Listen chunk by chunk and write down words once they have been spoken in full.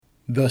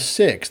The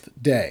sixth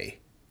day.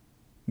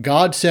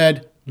 God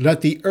said,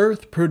 "Let the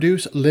earth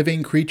produce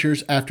living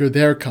creatures after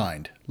their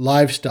kind,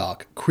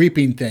 livestock,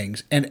 creeping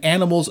things, and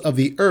animals of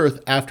the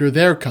earth after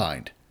their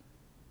kind."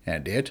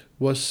 And it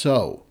was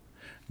so.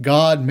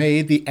 God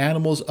made the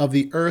animals of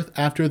the earth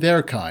after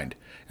their kind,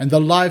 and the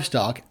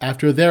livestock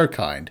after their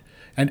kind,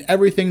 and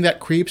everything that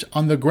creeps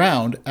on the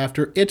ground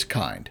after its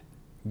kind.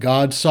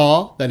 God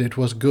saw that it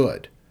was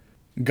good.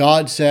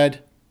 God said,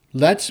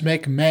 "Let's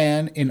make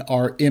man in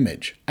our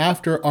image,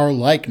 after our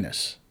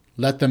likeness.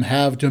 Let them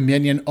have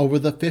dominion over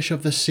the fish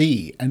of the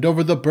sea, and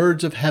over the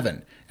birds of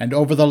heaven, and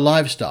over the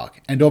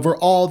livestock, and over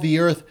all the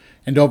earth,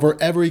 and over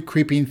every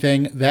creeping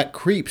thing that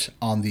creeps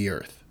on the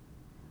earth."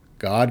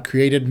 God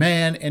created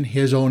man in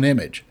his own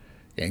image.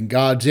 In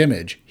God's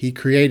image he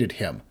created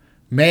him.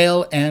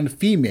 Male and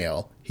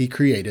female he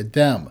created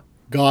them.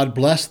 God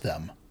blessed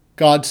them.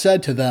 God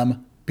said to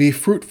them, "Be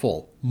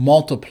fruitful,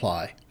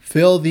 multiply,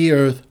 fill the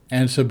earth,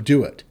 and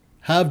subdue it.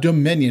 Have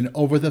dominion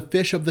over the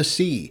fish of the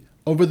sea,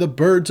 over the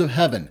birds of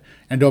heaven,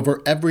 and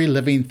over every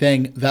living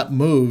thing that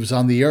moves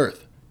on the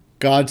earth."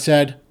 God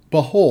said,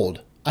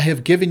 "Behold, I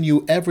have given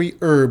you every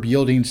herb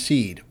yielding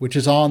seed, which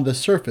is on the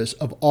surface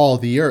of all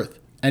the earth,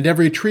 and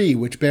every tree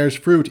which bears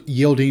fruit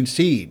yielding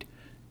seed.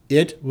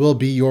 It will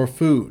be your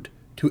food.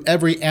 To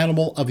every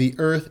animal of the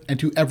earth, and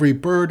to every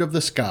bird of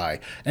the sky,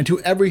 and to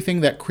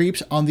everything that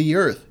creeps on the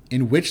earth,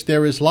 in which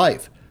there is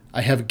life,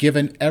 I have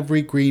given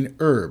every green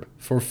herb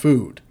for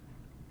food."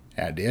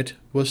 And it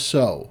was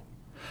so.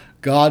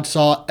 God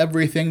saw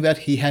everything that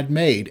he had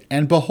made,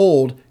 and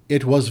behold,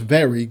 it was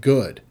very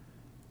good.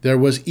 There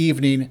was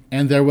evening,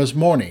 and there was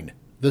morning,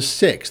 the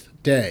sixth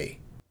day.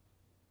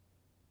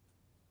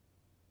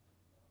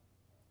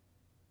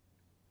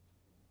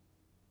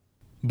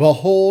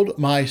 Behold,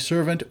 my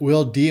servant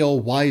will deal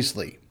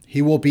wisely.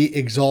 He will be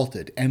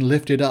exalted and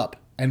lifted up,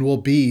 and will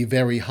be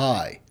very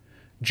high.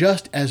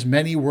 Just as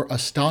many were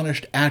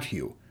astonished at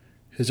you,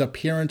 his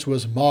appearance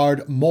was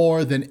marred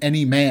more than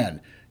any man,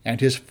 and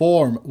his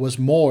form was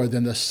more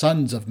than the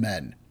sons of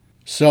men.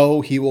 So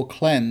he will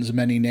cleanse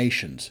many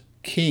nations.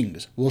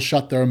 Kings will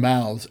shut their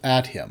mouths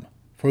at him,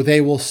 for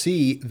they will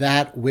see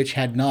that which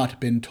had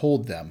not been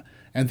told them,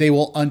 and they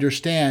will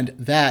understand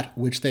that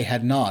which they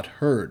had not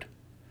heard.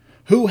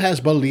 Who has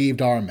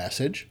believed our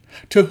message?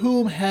 To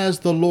whom has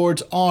the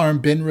Lord's arm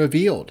been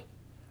revealed?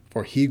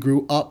 For he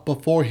grew up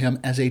before him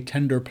as a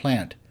tender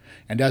plant,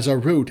 and as a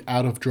root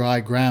out of dry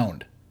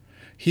ground.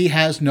 He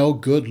has no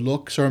good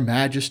looks or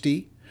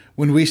majesty.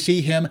 When we see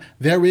him,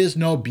 there is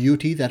no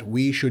beauty that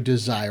we should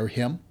desire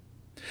him.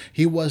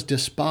 He was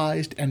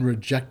despised and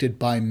rejected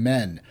by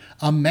men,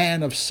 a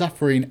man of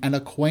suffering and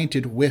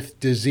acquainted with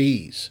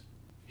disease.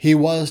 He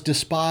was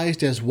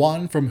despised as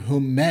one from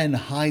whom men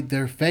hide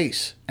their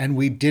face, and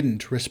we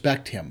didn't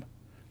respect him.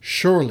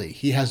 Surely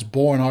he has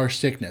borne our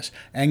sickness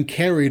and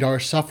carried our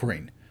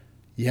suffering.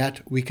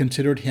 Yet we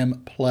considered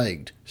him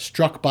plagued,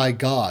 struck by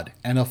God,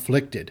 and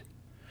afflicted.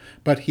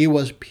 But he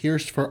was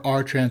pierced for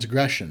our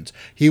transgressions.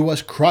 He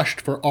was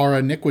crushed for our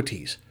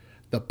iniquities.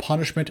 The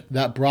punishment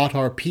that brought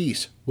our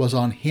peace was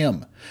on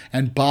him,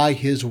 and by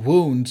his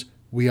wounds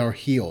we are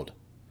healed.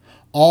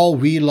 All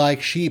we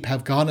like sheep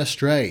have gone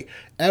astray.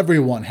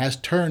 Everyone has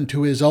turned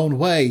to his own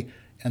way,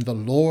 and the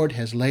Lord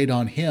has laid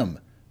on him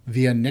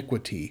the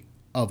iniquity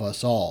of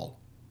us all.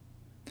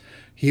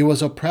 He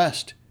was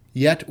oppressed,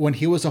 yet when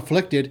he was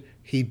afflicted,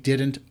 he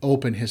didn't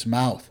open his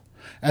mouth.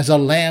 As a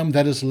lamb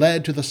that is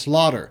led to the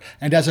slaughter,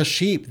 and as a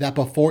sheep that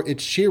before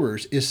its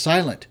shearers is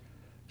silent,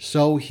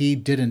 so he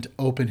didn't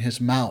open his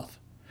mouth.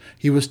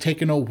 He was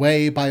taken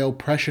away by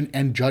oppression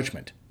and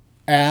judgment.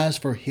 As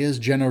for his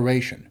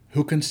generation,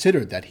 who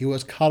considered that he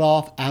was cut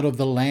off out of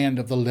the land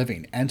of the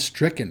living, and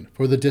stricken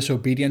for the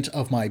disobedience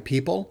of my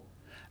people,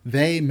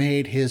 they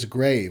made his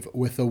grave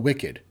with the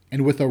wicked,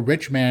 and with a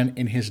rich man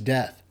in his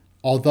death,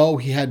 although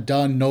he had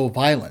done no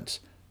violence,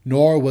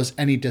 nor was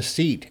any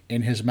deceit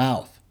in his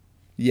mouth.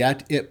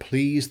 Yet it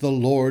pleased the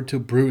Lord to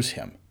bruise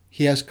him.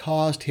 He has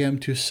caused him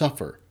to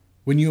suffer.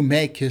 When you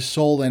make his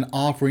soul an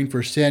offering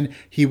for sin,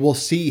 he will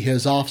see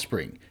his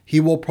offspring. He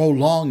will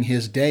prolong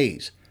his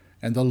days,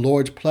 and the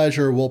Lord's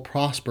pleasure will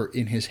prosper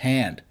in his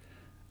hand.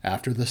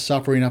 After the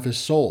suffering of his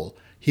soul,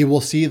 he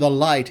will see the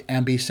light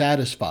and be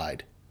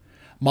satisfied.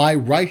 My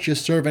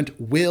righteous servant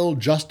will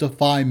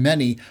justify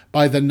many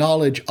by the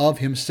knowledge of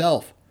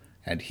himself,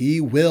 and he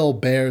will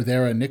bear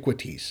their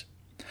iniquities.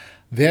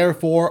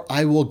 Therefore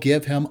I will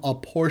give him a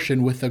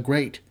portion with the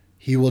great.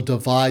 He will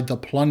divide the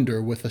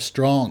plunder with the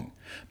strong,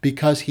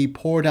 because he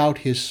poured out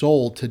his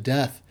soul to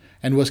death,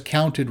 and was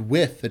counted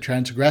with the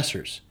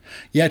transgressors.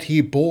 Yet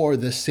he bore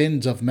the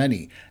sins of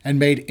many, and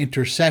made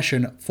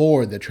intercession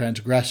for the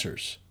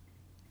transgressors.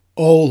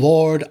 O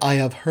Lord, I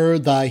have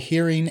heard thy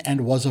hearing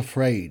and was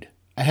afraid.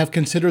 I have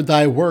considered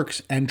thy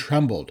works and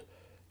trembled.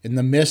 In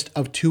the midst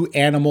of two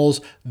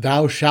animals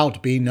thou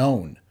shalt be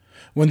known.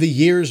 When the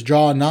years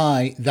draw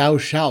nigh, thou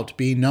shalt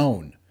be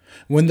known.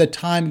 When the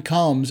time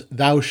comes,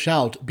 thou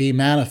shalt be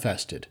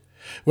manifested.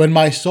 When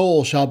my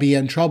soul shall be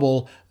in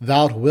trouble,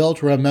 thou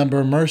wilt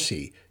remember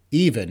mercy,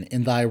 even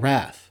in thy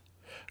wrath.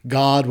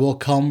 God will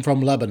come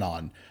from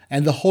Lebanon,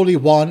 and the Holy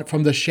One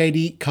from the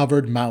shady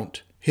covered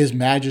mount. His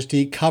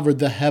majesty covered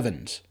the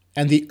heavens,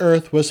 and the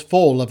earth was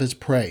full of his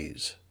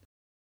praise.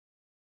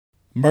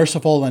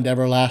 Merciful and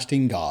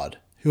everlasting God,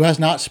 who has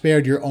not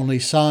spared your only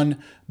Son,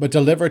 but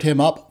delivered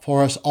him up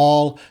for us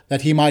all,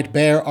 that he might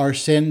bear our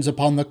sins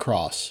upon the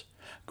cross,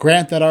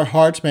 grant that our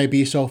hearts may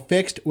be so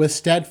fixed with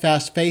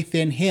steadfast faith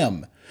in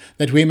him,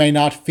 that we may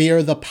not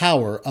fear the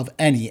power of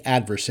any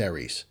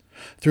adversaries.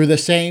 Through the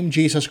same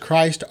Jesus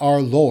Christ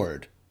our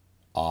Lord.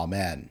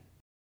 Amen.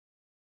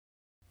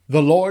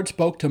 The Lord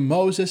spoke to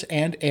Moses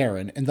and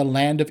Aaron in the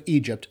land of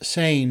Egypt,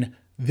 saying,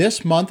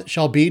 This month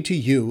shall be to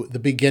you the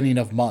beginning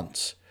of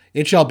months.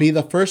 It shall be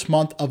the first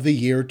month of the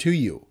year to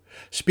you.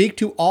 Speak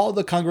to all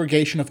the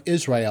congregation of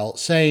Israel,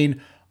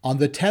 saying, On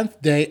the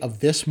 10th day of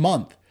this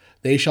month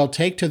they shall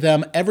take to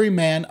them every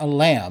man a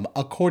lamb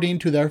according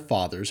to their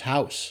father's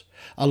house,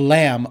 a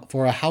lamb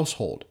for a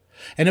household.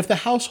 And if the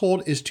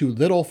household is too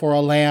little for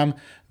a lamb,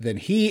 then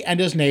he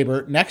and his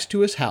neighbor next to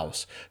his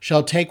house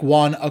shall take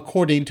one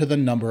according to the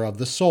number of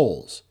the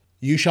souls.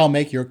 You shall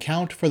make your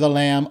count for the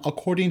lamb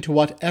according to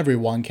what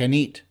everyone can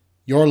eat.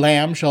 Your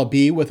lamb shall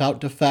be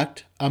without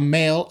defect, a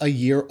male a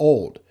year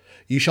old.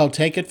 You shall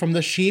take it from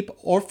the sheep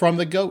or from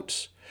the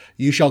goats.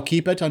 You shall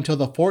keep it until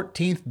the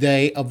 14th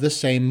day of the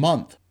same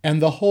month,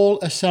 and the whole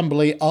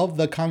assembly of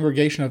the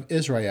congregation of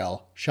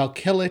Israel shall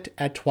kill it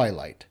at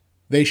twilight.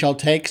 They shall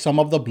take some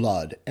of the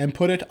blood, and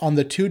put it on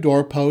the 2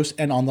 doorposts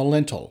and on the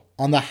lintel,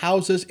 on the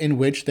houses in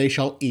which they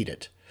shall eat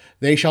it.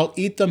 They shall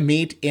eat the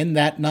meat in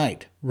that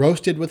night,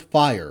 roasted with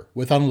fire,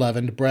 with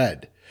unleavened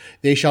bread.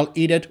 They shall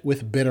eat it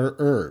with bitter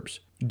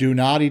herbs. Do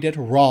not eat it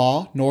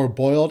raw, nor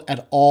boiled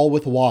at all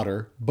with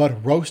water,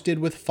 but roasted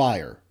with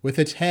fire, with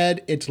its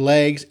head, its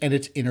legs, and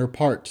its inner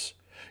parts.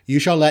 You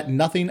shall let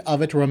nothing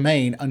of it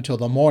remain until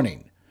the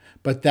morning.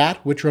 But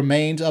that which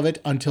remains of it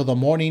until the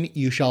morning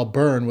you shall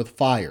burn with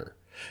fire.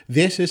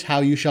 This is how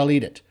you shall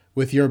eat it,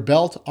 with your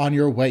belt on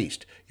your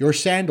waist, your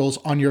sandals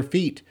on your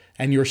feet,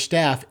 and your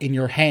staff in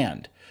your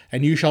hand,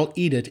 and you shall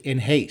eat it in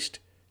haste.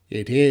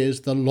 It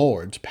is the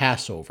Lord's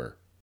Passover.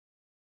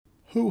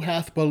 Who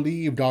hath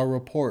believed our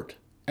report,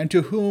 and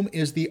to whom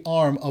is the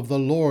arm of the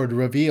Lord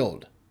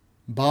revealed?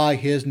 By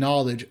his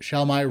knowledge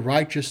shall my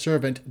righteous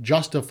servant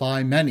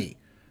justify many,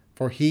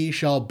 for he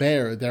shall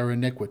bear their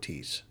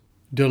iniquities.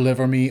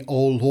 Deliver me,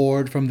 O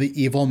Lord, from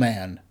the evil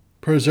man.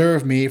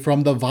 Preserve me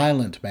from the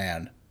violent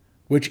man,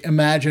 which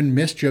imagine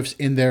mischiefs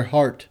in their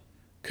heart.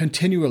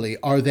 Continually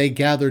are they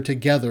gathered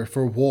together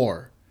for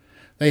war.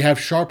 They have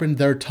sharpened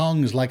their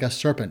tongues like a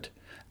serpent.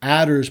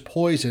 Adder's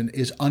poison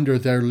is under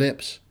their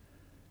lips.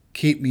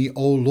 Keep me,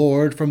 O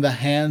Lord, from the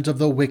hands of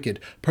the wicked.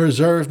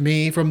 Preserve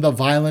me from the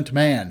violent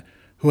man,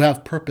 who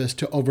have purposed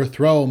to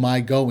overthrow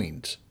my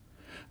goings.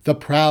 The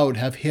proud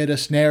have hid a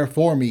snare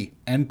for me,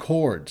 and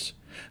cords.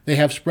 They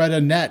have spread a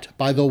net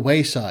by the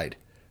wayside.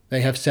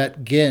 They have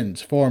set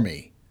gins for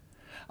me.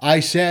 I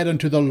said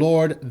unto the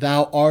Lord,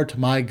 Thou art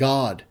my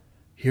God.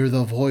 Hear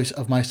the voice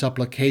of my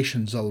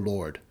supplications, O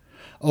Lord.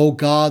 O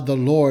God, the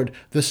Lord,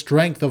 the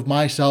strength of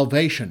my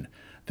salvation,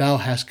 thou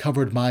hast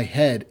covered my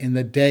head in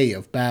the day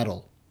of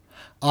battle.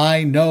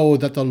 I know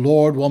that the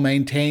Lord will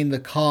maintain the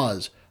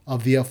cause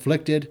of the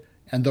afflicted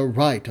and the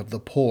right of the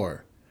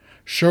poor.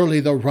 Surely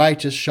the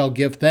righteous shall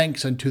give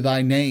thanks unto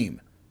thy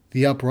name.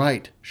 The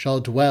upright shall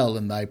dwell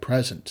in thy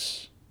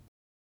presence.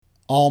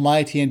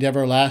 Almighty and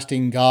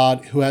everlasting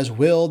God, who has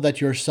willed that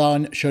your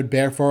Son should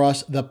bear for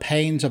us the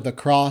pains of the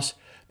cross,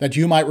 that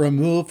you might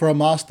remove from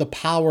us the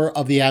power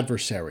of the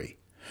adversary.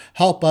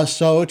 Help us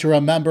so to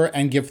remember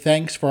and give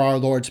thanks for our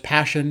Lord's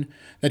passion,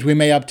 that we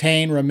may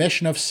obtain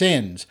remission of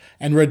sins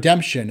and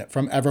redemption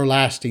from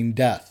everlasting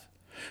death.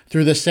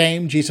 Through the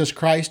same Jesus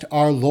Christ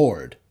our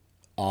Lord.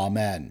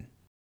 Amen.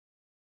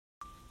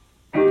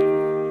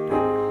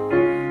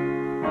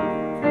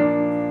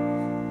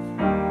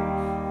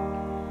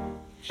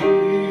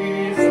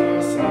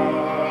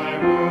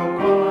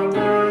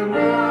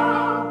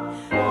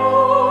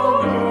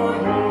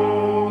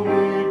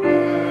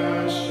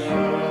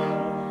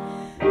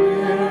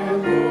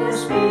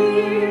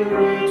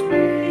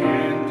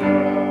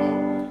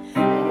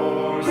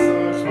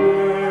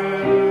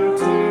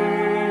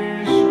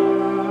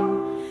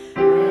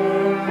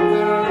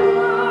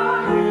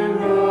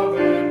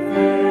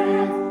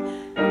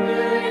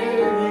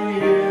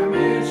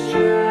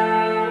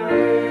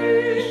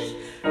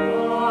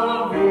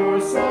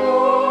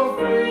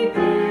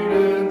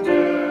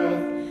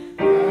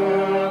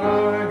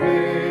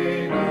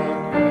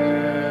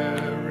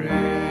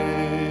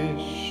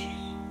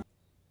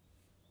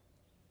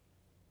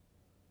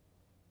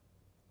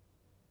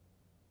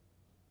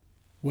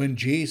 When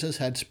Jesus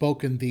had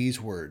spoken these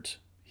words,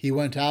 he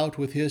went out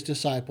with his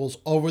disciples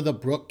over the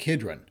brook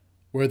Kidron,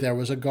 where there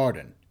was a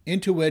garden,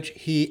 into which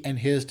he and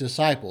his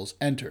disciples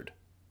entered.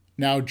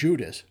 Now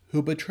Judas,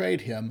 who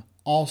betrayed him,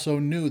 also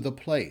knew the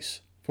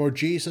place, for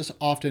Jesus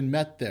often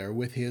met there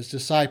with his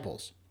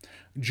disciples.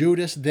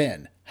 Judas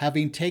then,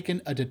 having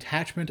taken a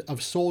detachment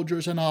of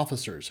soldiers and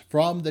officers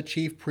from the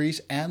chief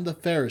priests and the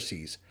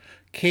Pharisees,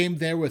 came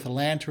there with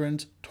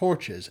lanterns,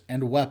 torches,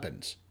 and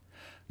weapons.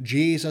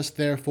 Jesus,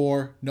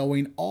 therefore,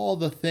 knowing all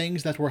the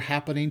things that were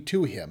happening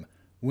to him,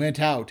 went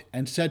out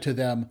and said to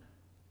them,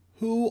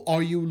 "Who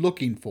are you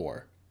looking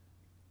for?"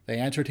 They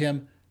answered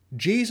him,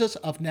 "Jesus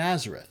of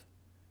Nazareth."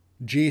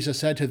 Jesus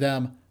said to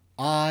them,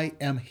 "I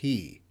am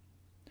he."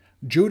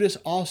 Judas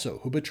also,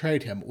 who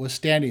betrayed him, was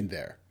standing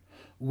there.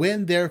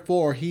 When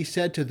therefore he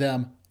said to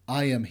them,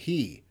 "I am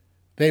he,"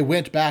 they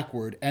went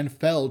backward and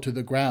fell to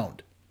the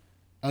ground.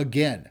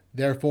 Again,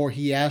 therefore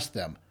he asked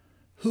them,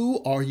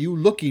 "Who are you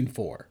looking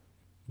for?"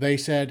 They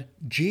said,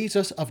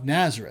 "Jesus of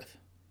Nazareth."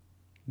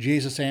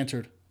 Jesus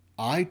answered,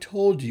 "I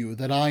told you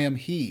that I am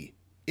he.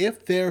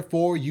 If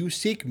therefore you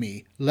seek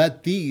me,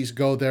 let these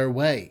go their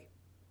way."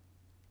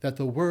 That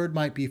the word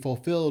might be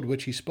fulfilled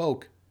which he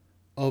spoke,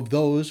 "Of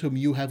those whom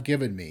you have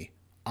given me,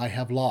 I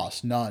have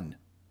lost none."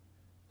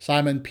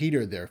 Simon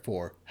Peter,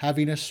 therefore,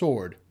 having a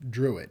sword,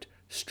 drew it,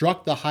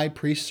 struck the high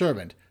priest's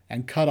servant,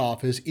 and cut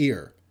off his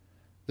ear.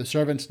 The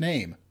servant's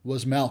name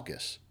was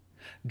Malchus.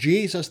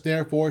 Jesus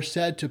therefore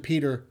said to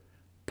Peter,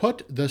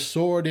 "Put the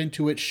sword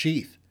into its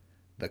sheath.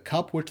 The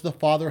cup which the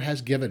Father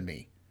has given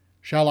me,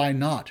 shall I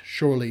not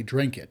surely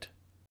drink it?"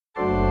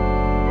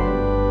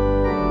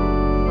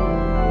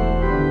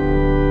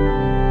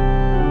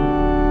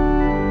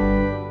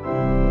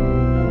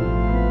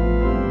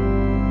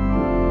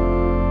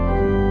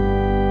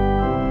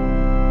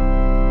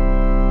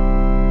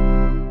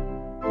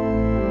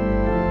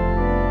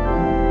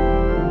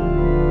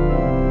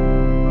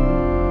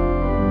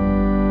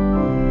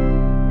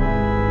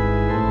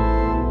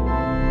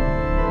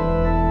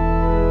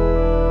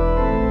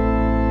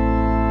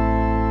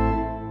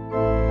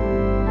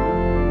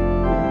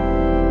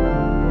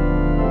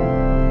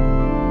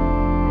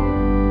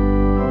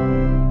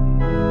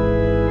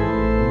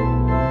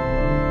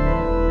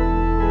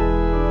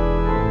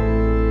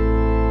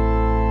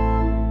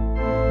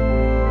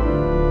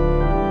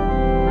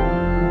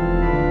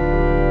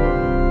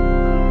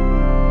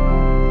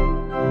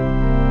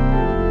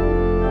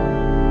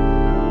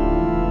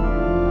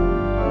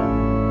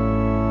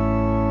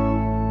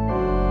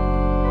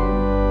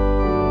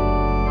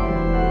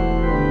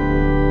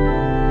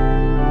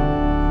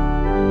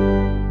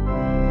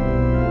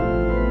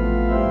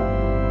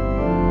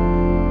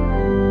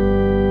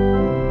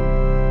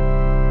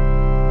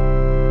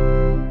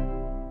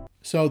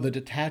 So the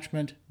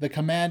detachment, the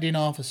commanding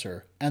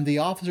officer, and the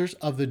officers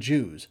of the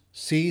Jews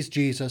seized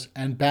Jesus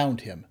and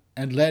bound him,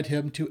 and led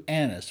him to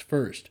Annas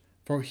first,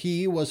 for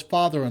he was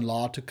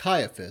father-in-law to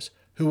Caiaphas,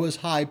 who was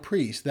high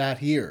priest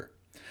that year.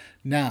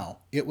 Now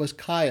it was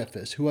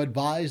Caiaphas who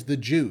advised the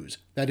Jews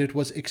that it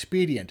was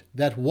expedient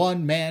that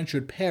one man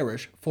should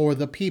perish for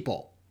the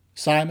people.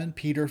 Simon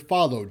Peter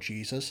followed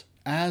Jesus,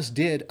 as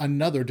did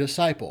another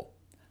disciple.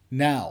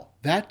 Now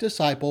that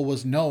disciple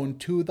was known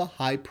to the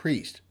high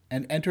priest,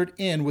 and entered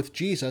in with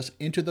Jesus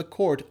into the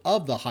court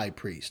of the high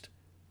priest.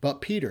 But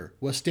Peter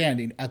was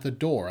standing at the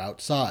door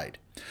outside.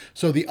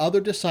 So the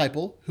other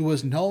disciple, who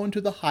was known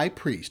to the high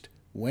priest,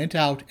 went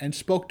out and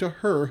spoke to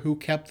her who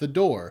kept the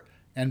door,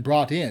 and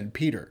brought in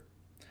Peter.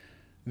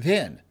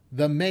 Then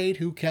the maid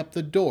who kept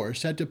the door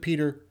said to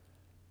Peter,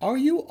 "Are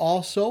you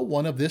also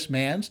one of this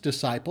man's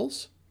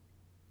disciples?"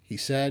 He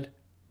said,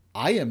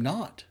 "I am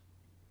not."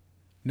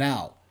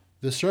 Now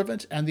the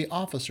servants and the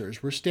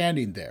officers were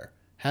standing there,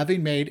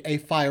 having made a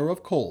fire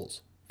of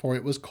coals, for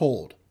it was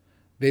cold.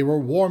 They were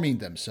warming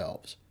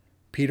themselves.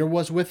 Peter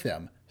was with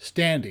them,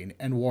 standing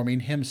and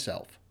warming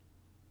himself.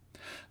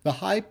 The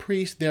high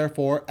priest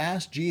therefore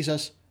asked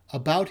Jesus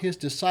about his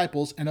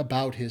disciples and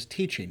about his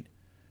teaching.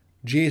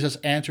 Jesus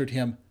answered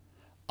him,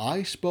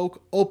 "I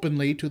spoke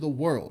openly to the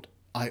world.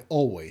 I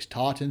always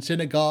taught in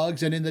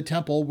synagogues and in the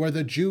temple where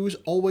the Jews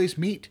always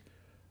meet.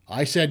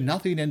 I said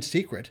nothing in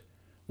secret.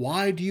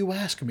 Why do you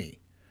ask me?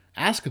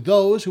 Ask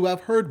those who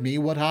have heard me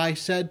what I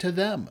said to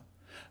them.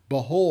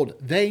 Behold,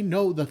 they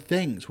know the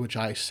things which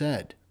I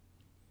said."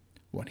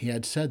 When he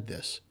had said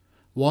this,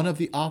 one of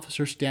the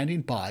officers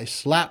standing by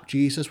slapped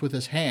Jesus with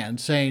his hand,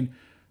 saying,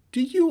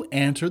 "Do you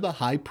answer the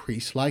high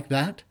priest like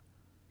that?"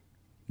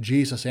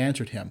 Jesus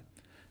answered him,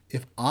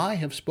 "If I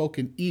have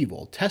spoken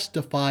evil,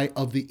 testify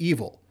of the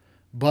evil.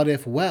 But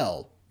if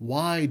well,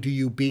 why do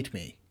you beat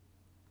me?"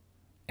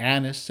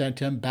 Annas sent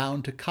him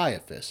bound to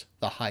Caiaphas,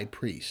 the high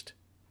priest.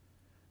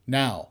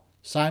 Now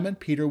Simon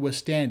Peter was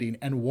standing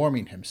and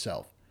warming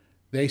himself.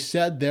 They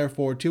said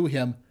therefore to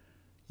him,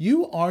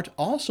 "You aren't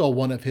also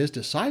one of his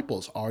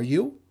disciples, are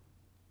you?"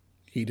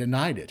 He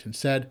denied it and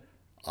said,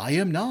 "I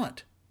am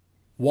not."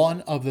 One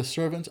of the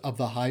servants of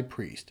the high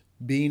priest,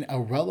 being a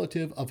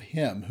relative of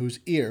him whose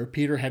ear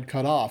Peter had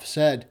cut off,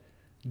 said,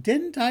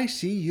 "Didn't I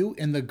see you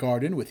in the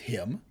garden with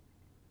him?"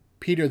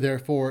 Peter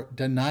therefore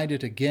denied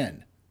it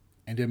again,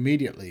 and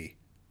immediately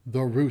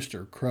the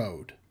rooster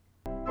crowed.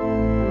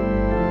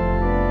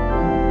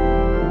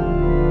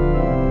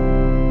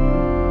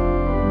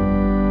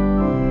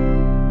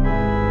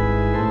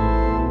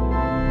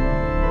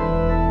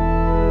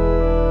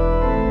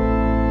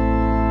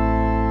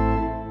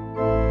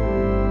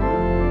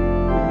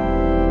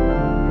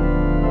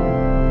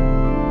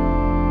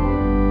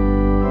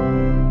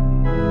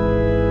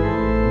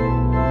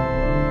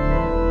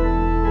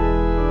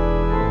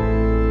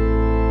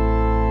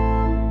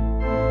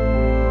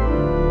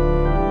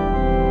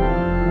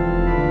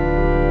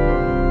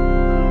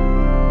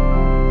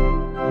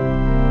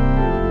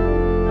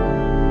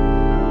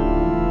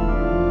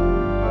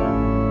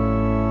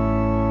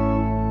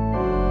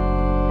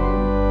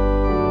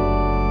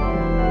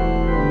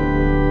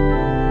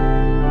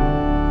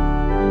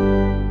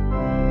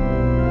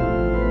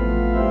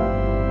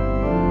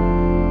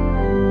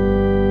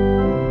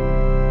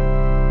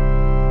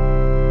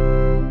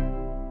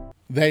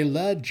 They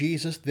led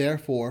Jesus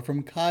therefore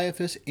from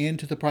Caiaphas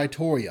into the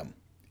praetorium.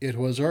 It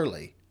was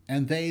early,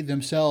 and they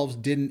themselves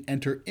didn't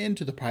enter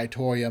into the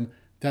praetorium,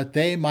 that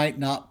they might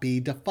not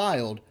be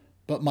defiled,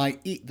 but might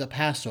eat the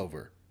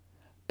Passover.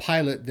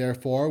 Pilate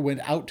therefore went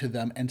out to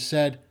them and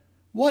said,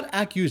 "What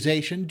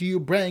accusation do you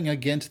bring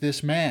against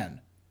this man?"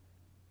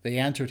 They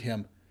answered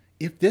him,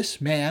 "If this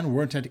man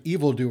weren't an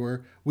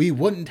evildoer, we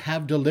wouldn't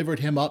have delivered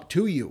him up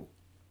to you."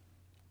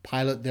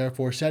 Pilate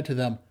therefore said to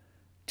them,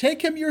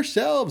 "Take him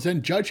yourselves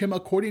and judge him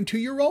according to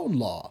your own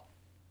law."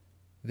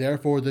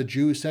 Therefore the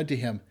Jews said to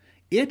him,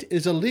 "It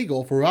is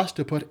illegal for us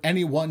to put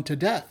anyone to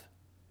death,"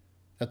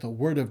 that the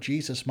word of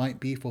Jesus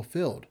might be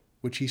fulfilled,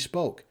 which he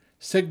spoke,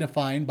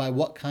 signifying by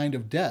what kind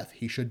of death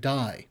he should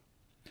die.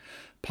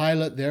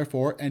 Pilate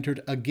therefore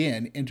entered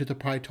again into the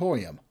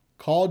praetorium,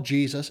 called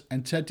Jesus,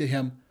 and said to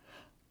him,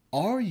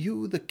 "Are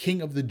you the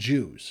king of the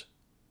Jews?"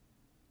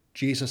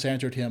 Jesus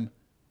answered him,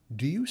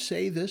 "Do you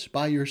say this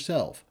by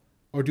yourself,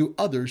 or do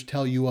others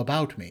tell you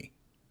about me?"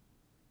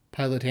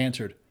 Pilate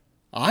answered,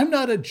 "I'm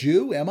not a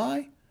Jew, am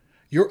I?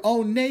 Your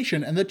own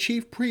nation and the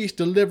chief priests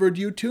delivered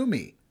you to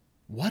me.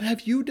 What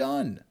have you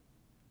done?"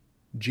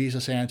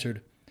 Jesus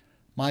answered,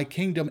 "My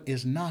kingdom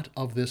is not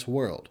of this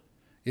world.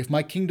 If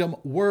my kingdom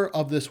were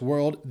of this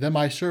world, then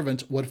my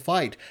servants would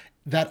fight,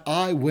 that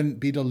I wouldn't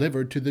be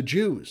delivered to the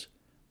Jews.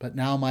 But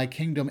now my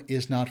kingdom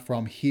is not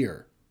from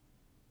here."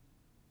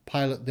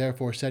 Pilate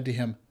therefore said to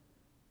him,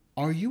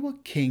 "Are you a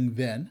king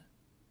then?"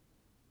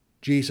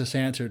 Jesus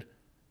answered,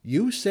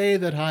 "You say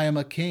that I am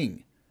a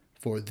king.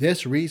 For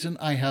this reason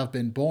I have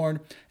been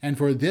born, and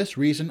for this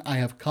reason I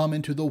have come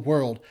into the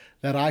world,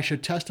 that I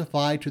should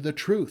testify to the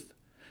truth.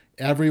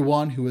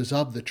 Everyone who is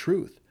of the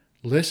truth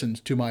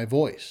listens to my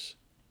voice."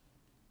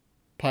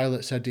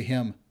 Pilate said to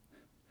him,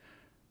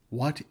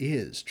 "What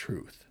is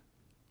truth?"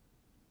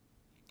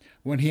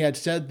 When he had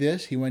said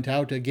this, he went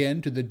out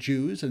again to the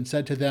Jews and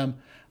said to them,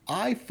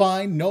 "I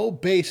find no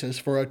basis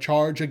for a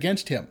charge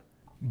against him.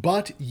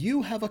 But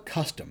you have a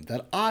custom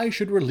that I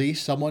should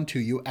release someone to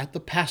you at the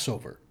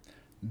Passover.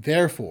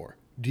 Therefore,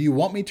 do you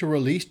want me to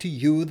release to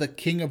you the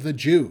King of the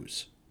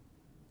Jews?"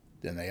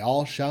 Then they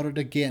all shouted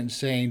again,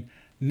 saying,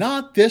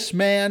 "Not this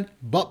man,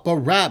 but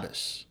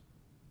Barabbas."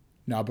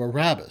 Now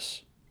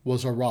Barabbas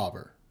was a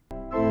robber.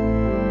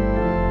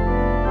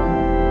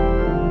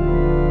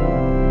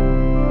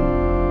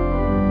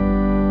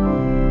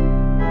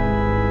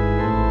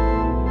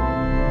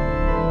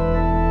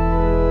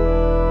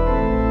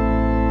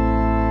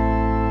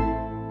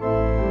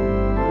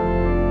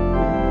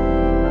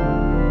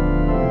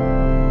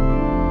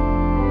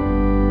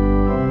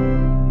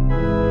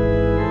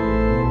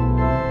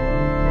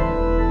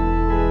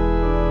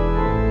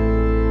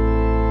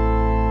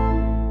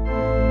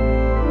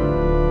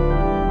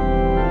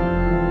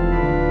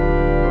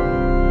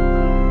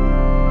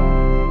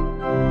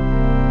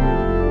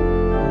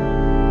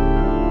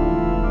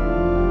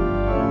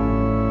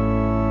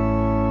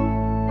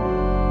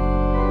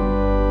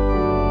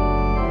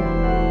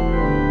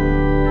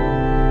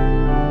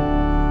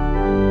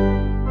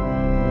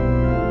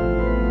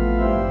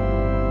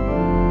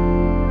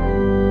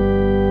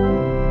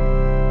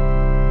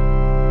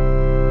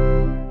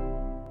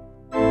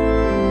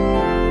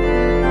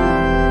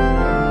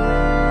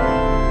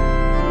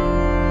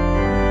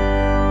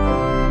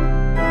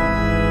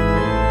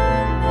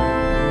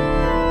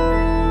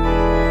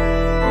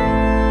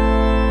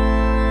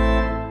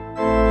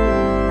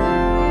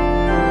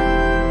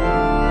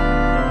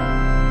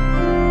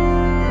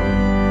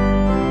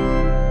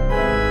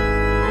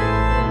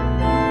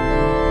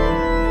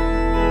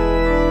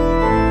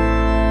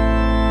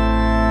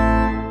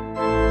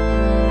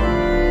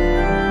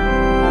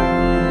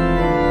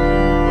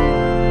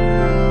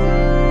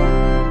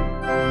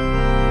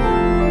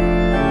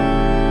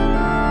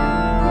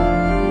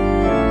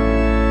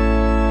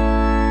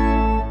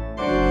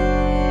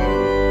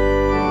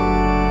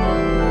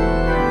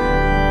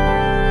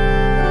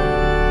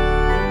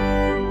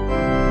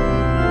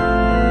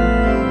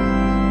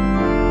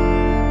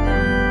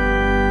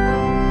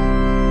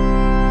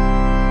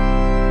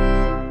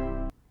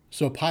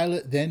 So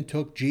Pilate then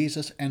took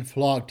Jesus and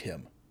flogged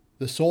him.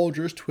 The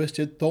soldiers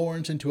twisted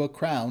thorns into a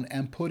crown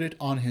and put it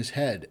on his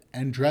head,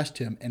 and dressed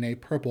him in a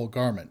purple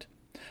garment.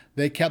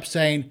 They kept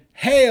saying,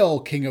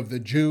 "Hail, King of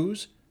the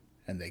Jews!"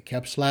 and they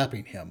kept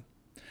slapping him.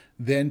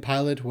 Then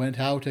Pilate went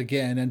out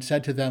again and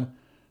said to them,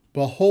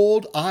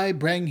 "Behold, I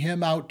bring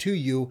him out to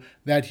you,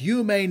 that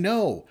you may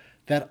know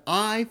that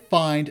I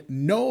find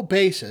no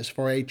basis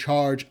for a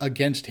charge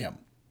against him."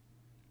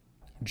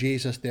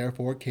 Jesus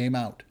therefore came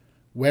out,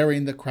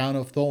 wearing the crown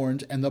of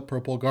thorns and the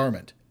purple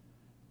garment.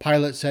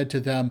 Pilate said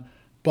to them,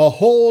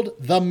 "Behold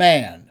the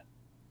man!"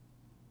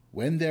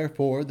 When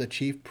therefore the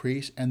chief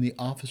priests and the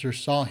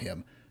officers saw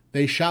him,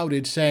 they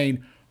shouted,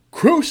 saying,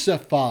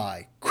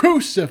 "Crucify!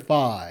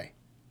 Crucify!"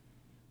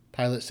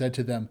 Pilate said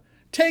to them,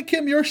 "Take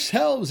him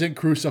yourselves and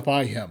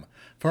crucify him,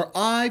 for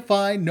I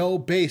find no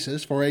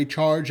basis for a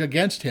charge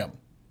against him."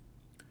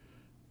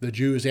 The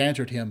Jews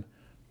answered him,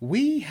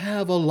 "We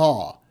have a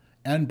law,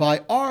 and by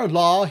our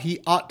law he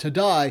ought to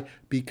die,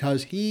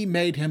 because he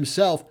made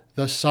himself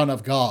the Son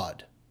of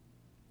God."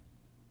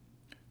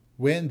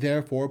 When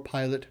therefore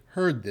Pilate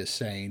heard this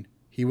saying,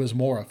 he was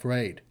more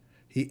afraid.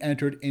 He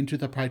entered into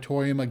the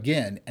praetorium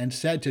again, and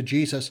said to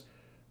Jesus,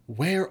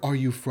 "Where are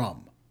you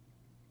from?"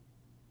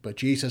 But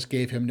Jesus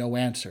gave him no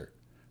answer.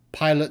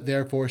 Pilate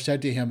therefore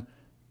said to him,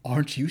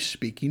 "Aren't you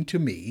speaking to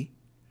me?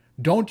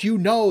 Don't you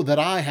know that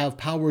I have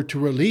power to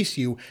release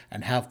you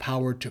and have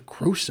power to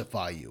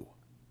crucify you?"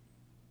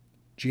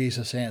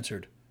 Jesus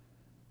answered,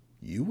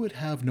 "You would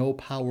have no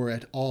power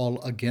at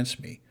all against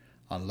me,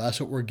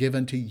 unless it were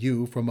given to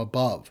you from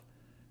above.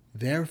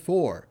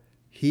 Therefore,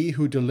 he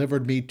who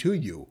delivered me to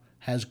you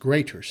has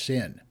greater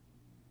sin."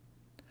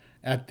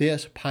 At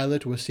this,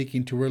 Pilate was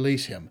seeking to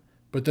release him,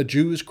 but the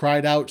Jews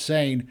cried out,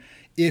 saying,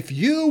 "If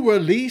you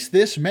release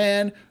this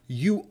man,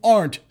 you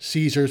aren't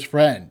Caesar's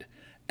friend.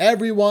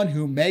 Everyone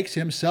who makes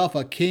himself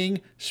a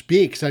king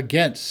speaks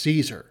against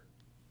Caesar."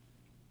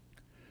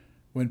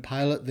 When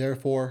Pilate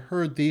therefore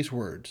heard these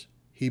words,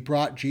 he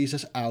brought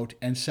Jesus out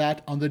and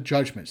sat on the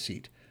judgment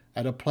seat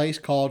at a place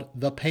called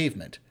the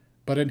Pavement,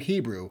 but in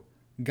Hebrew,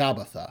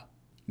 Gabbatha.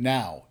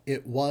 Now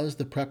it was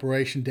the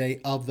preparation day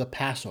of the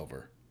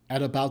Passover,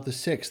 at about the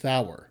 6th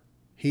hour.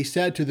 He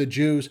said to the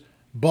Jews,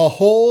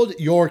 "Behold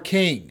your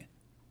king!"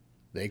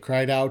 They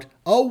cried out,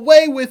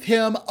 "Away with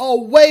him!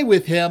 Away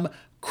with him!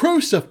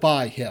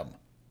 Crucify him!"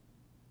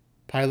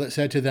 Pilate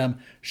said to them,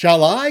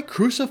 "Shall I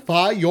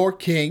crucify your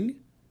king?"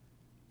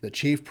 The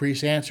chief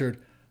priests answered,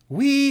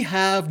 "We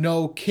have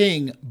no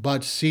king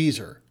but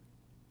Caesar."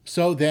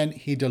 So then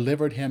he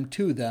delivered him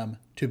to them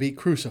to be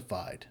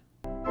crucified.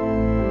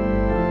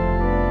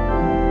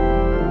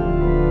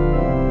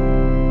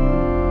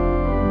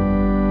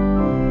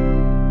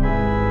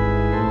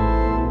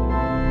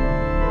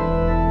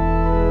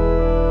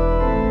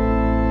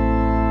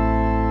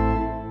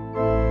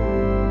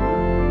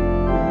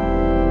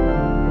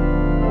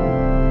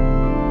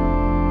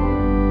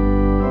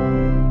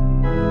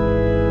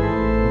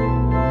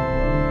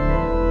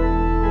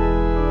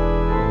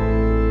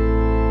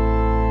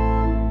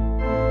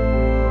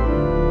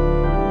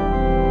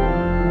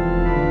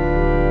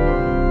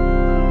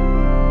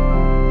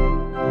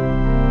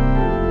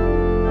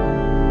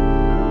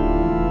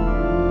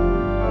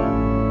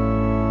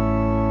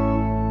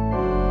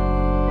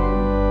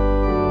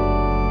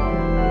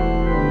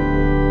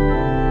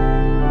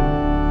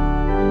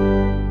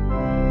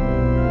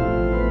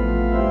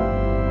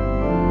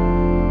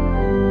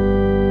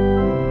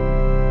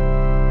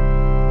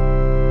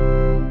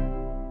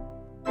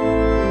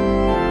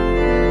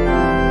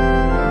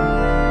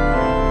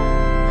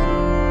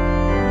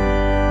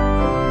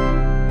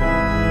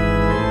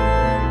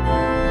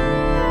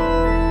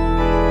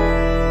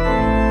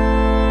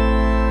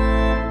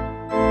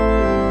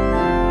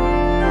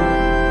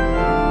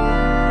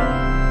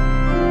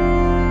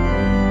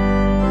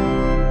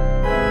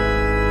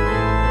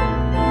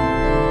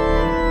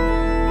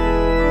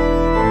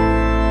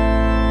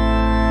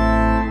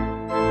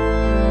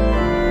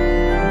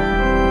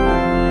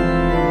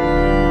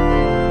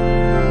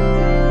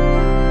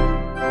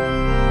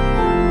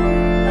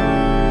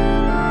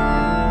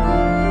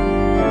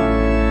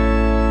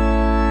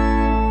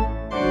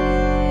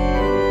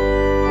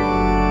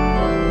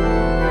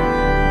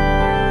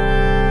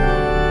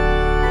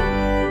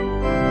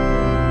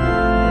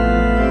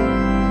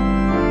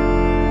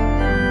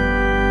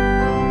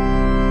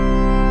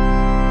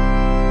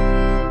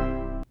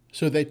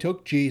 So they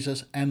took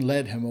Jesus and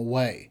led him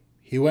away.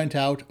 He went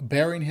out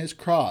bearing his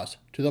cross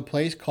to the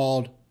place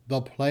called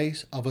the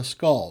Place of a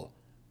Skull,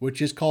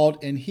 which is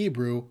called in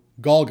Hebrew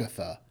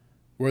Golgotha,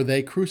 where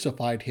they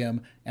crucified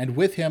him, and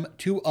with him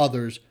 2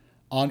 others,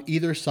 on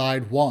either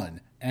side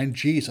one, and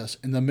Jesus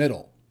in the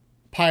middle.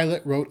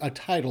 Pilate wrote a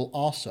title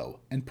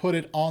also, and put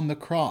it on the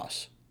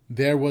cross.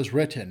 There was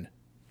written,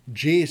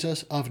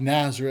 "Jesus of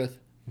Nazareth,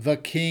 the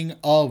King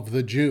of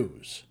the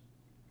Jews."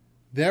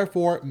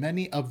 Therefore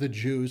many of the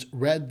Jews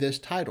read this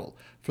title,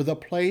 for the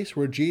place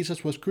where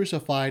Jesus was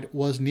crucified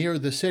was near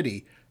the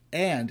city,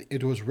 and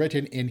it was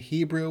written in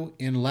Hebrew,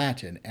 in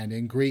Latin, and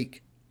in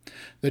Greek.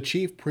 The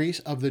chief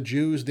priests of the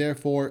Jews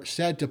therefore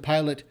said to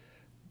Pilate,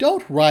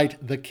 "Don't write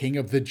the King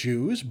of the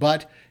Jews,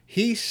 but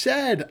he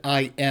said,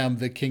 'I am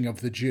the King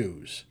of the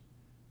Jews.'"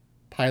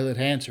 Pilate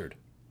answered,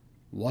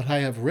 "What I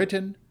have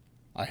written,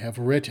 I have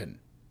written."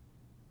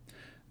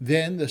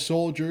 Then the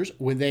soldiers,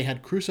 when they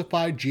had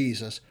crucified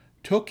Jesus,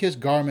 took his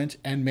garments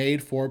and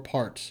made 4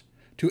 parts,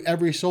 to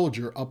every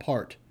soldier a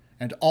part,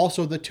 and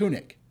also the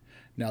tunic.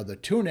 Now the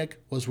tunic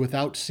was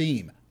without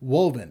seam,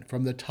 woven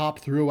from the top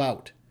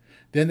throughout.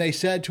 Then they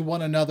said to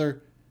one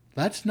another,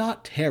 "Let's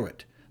not tear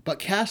it, but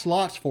cast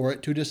lots for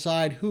it to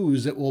decide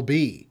whose it will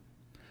be,"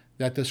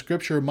 that the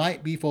scripture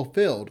might be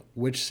fulfilled,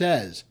 which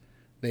says,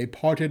 "They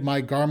parted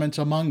my garments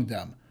among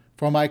them,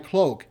 for my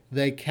cloak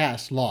they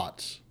cast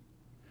lots."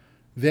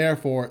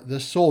 Therefore the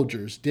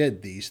soldiers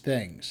did these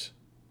things.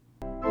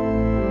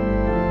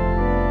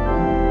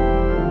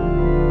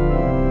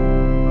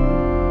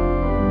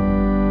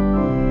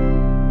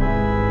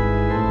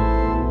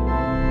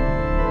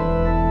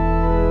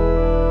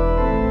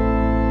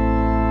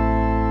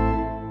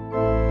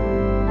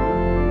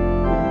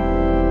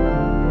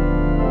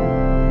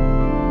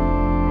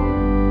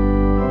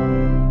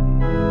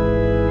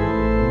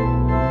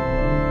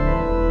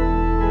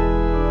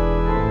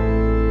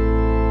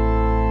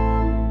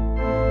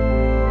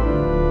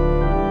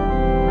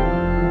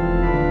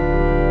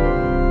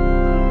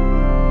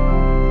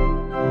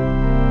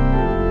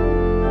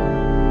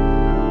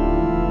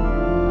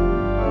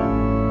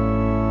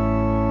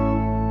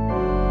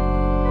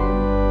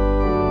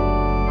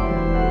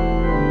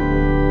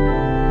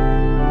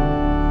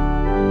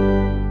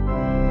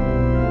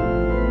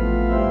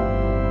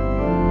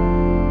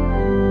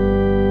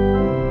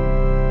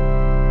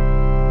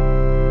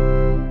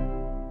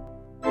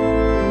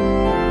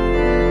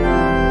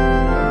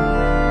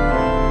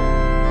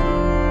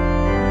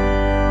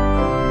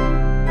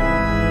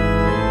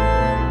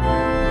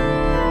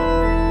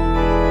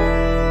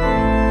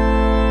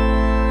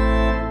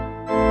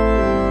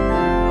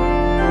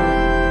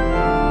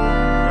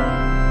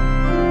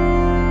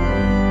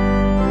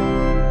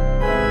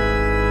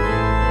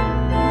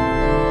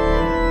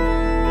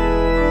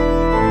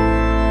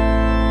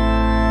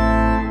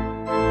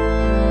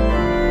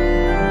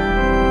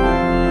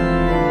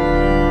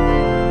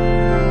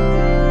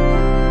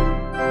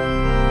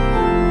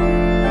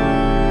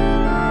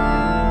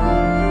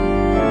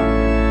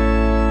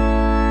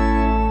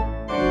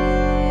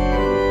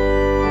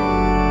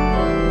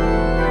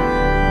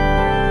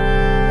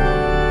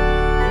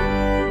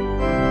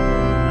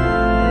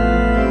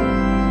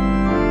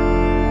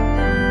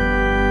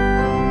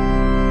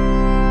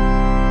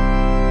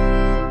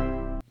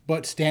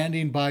 But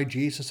standing by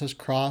Jesus'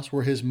 cross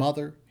were his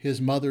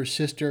mother's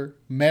sister,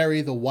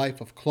 Mary the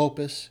wife of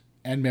Clopas,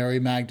 and Mary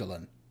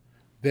Magdalene.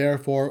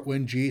 Therefore,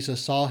 when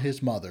Jesus saw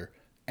his mother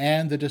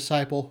and the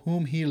disciple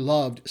whom he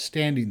loved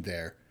standing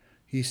there,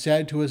 he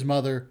said to his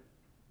mother,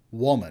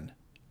 "Woman,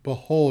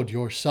 behold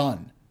your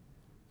son."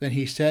 Then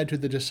he said to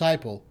the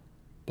disciple,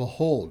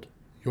 "Behold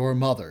your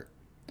mother."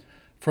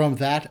 From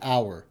that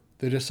hour,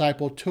 the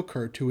disciple took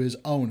her to his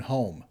own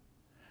home.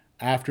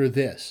 After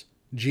this,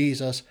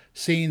 Jesus,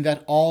 seeing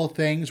that all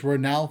things were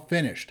now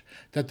finished,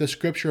 that the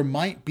scripture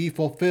might be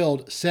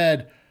fulfilled,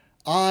 said,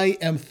 "I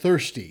am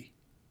thirsty."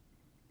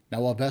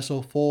 Now a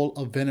vessel full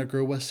of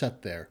vinegar was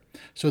set there.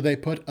 So they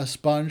put a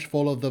sponge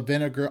full of the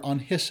vinegar on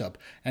hyssop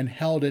and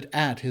held it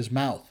at his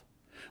mouth.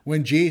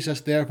 When Jesus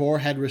therefore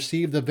had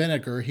received the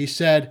vinegar, he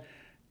said,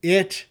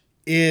 "It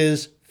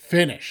is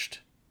finished."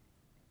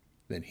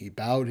 Then he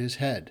bowed his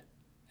head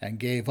and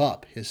gave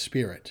up his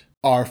spirit.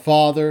 Our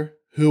Father,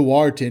 who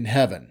art in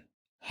heaven,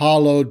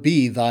 hallowed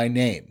be thy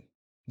name.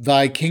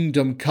 Thy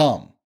kingdom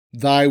come,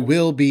 thy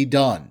will be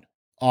done,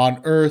 on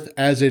earth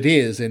as it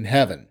is in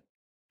heaven.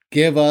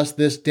 Give us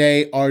this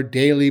day our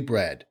daily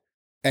bread,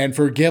 and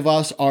forgive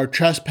us our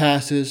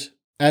trespasses,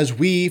 as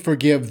we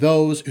forgive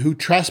those who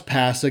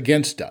trespass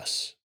against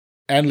us.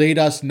 And lead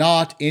us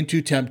not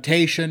into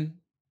temptation,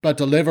 but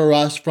deliver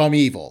us from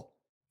evil.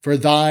 For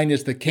thine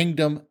is the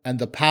kingdom, and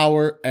the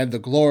power, and the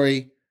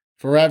glory,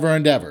 forever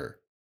and ever.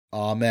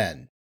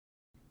 Amen.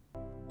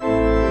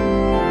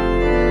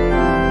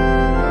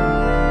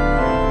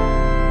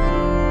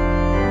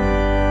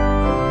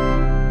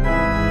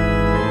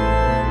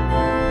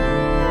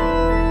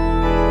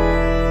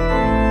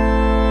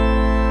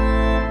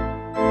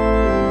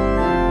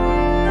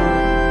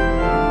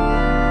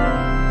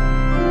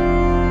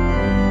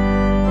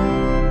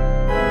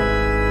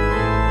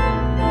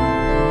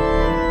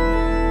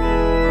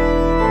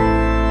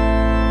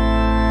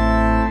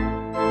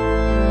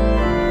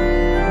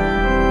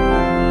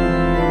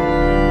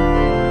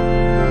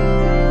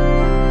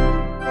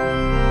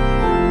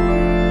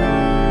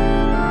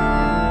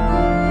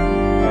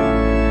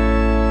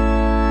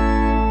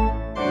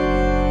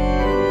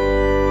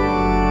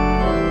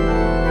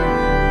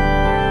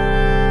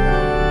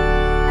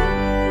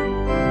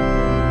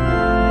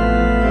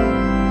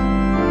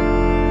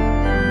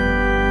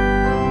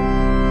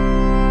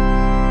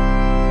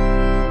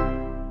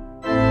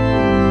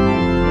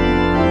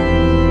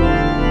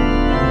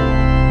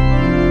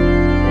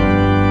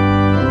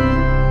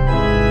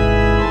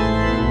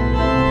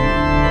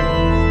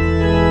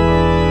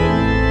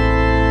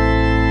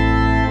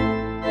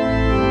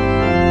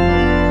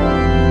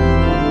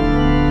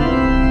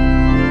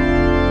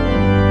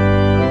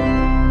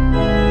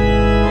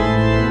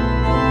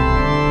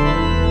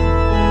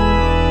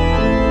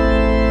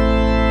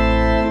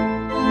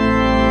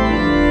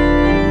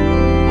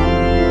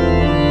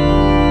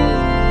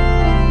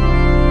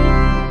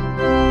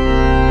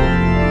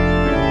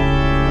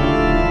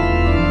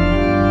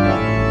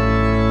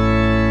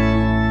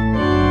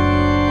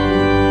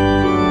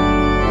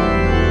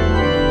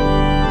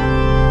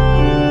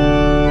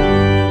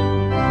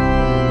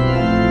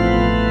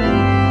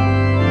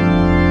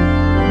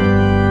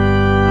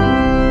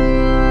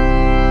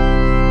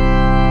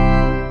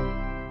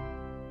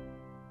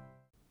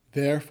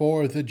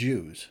 Therefore the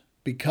Jews,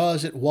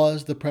 because it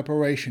was the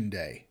preparation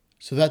day,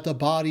 so that the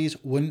bodies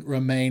wouldn't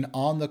remain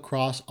on the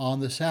cross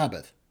on the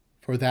Sabbath,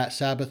 for that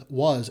Sabbath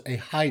was a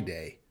high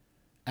day,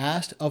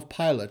 asked of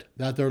Pilate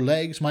that their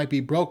legs might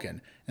be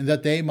broken and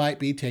that they might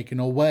be taken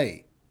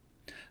away.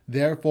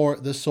 Therefore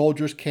the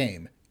soldiers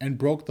came and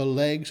broke the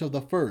legs of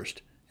the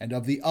first and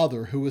of the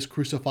other who was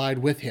crucified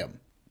with him.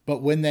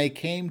 But when they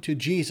came to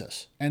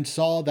Jesus and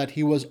saw that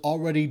he was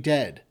already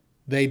dead,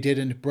 they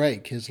didn't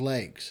break his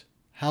legs.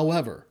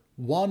 However,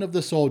 one of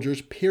the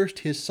soldiers pierced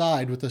his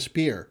side with a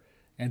spear,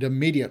 and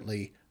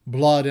immediately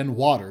blood and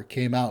water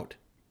came out.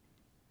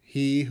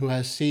 He who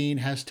has seen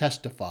has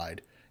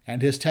testified,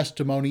 and his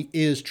testimony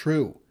is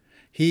true.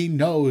 He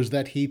knows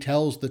that he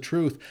tells the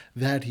truth,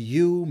 that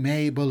you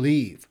may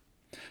believe.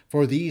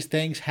 For these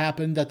things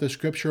happened that the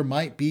scripture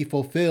might be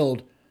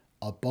fulfilled,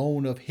 "A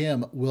bone of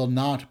him will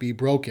not be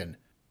broken."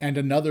 And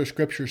another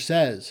scripture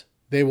says,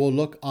 "They will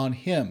look on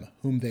him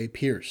whom they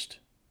pierced."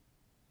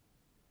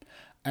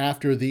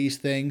 After these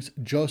things,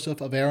 Joseph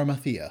of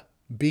Arimathea,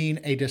 being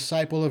a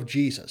disciple of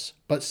Jesus,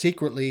 but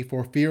secretly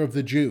for fear of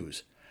the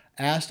Jews,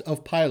 asked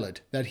of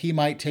Pilate that he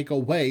might take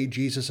away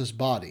Jesus'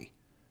 body.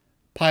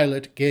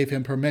 Pilate gave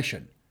him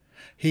permission.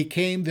 He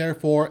came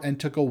therefore and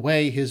took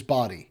away his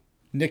body.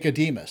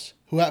 Nicodemus,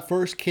 who at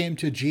first came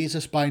to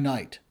Jesus by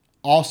night,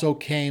 also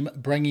came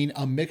bringing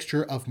a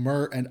mixture of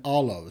myrrh and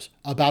aloes,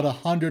 about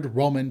 100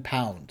 Roman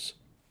pounds.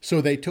 So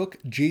they took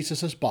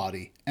Jesus'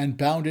 body and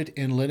bound it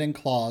in linen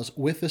cloths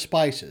with the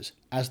spices,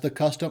 as the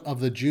custom of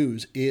the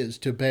Jews is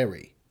to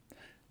bury.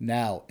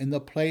 Now, in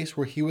the place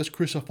where he was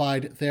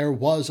crucified there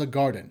was a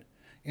garden.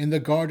 In the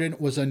garden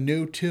was a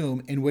new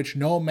tomb in which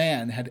no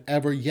man had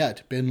ever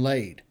yet been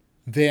laid.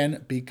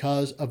 Then,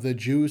 because of the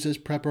Jews'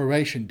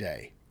 preparation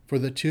day, for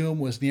the tomb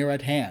was near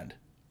at hand,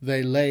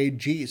 They laid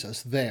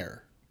Jesus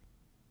there.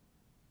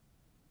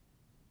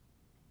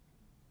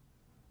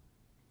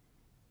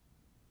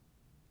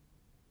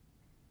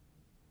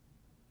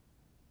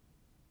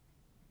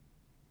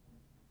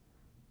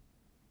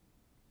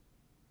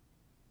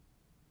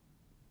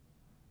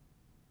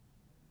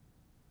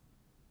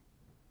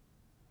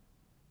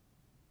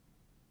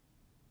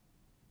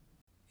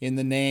 In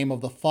the name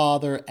of the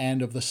Father,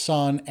 and of the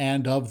Son,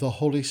 and of the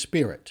Holy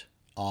Spirit.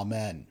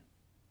 Amen.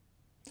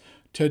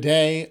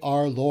 Today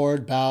our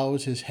Lord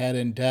bows his head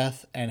in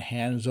death and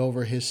hands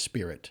over his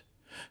spirit.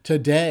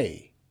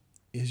 Today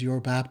is your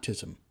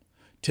baptism.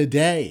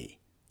 Today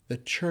the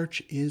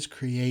church is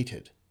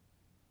created.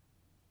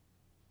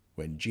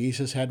 When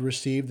Jesus had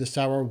received the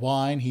sour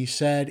wine, he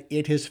said,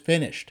 "It is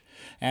finished,"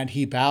 and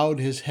he bowed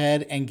his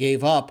head and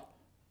gave up,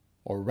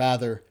 or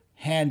rather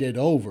handed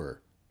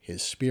over,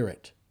 his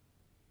spirit.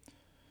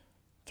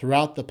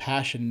 Throughout the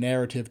Passion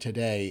narrative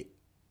today,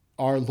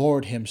 our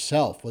Lord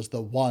himself was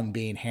the one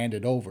being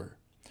handed over.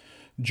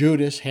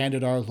 Judas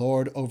handed our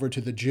Lord over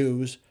to the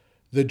Jews.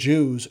 The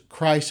Jews,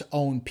 Christ's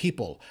own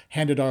people,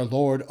 handed our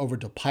Lord over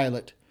to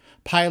Pilate.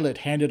 Pilate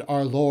handed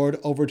our Lord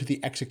over to the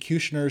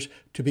executioners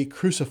to be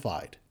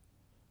crucified.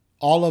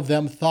 All of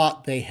them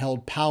thought they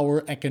held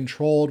power and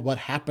controlled what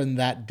happened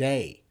that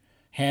day,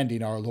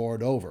 handing our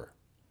Lord over.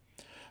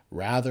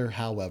 Rather,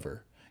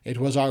 however, it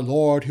was our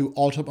Lord who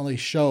ultimately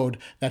showed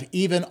that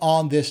even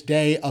on this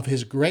day of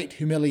his great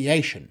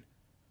humiliation,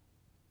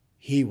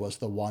 he was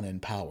the one in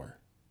power.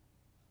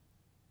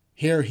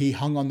 Here he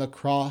hung on the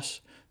cross,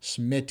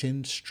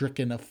 smitten,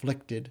 stricken,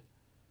 afflicted,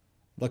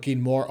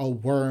 looking more a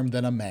worm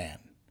than a man.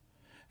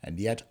 And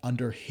yet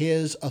under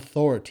his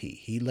authority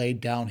he laid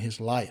down his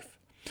life.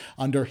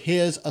 Under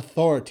his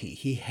authority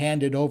he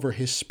handed over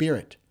his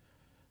Spirit,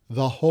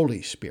 the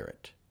Holy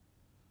Spirit.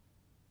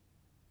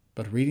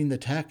 But reading the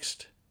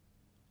text,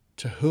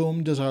 to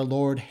whom does our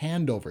Lord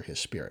hand over his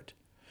Spirit?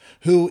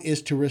 Who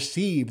is to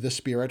receive the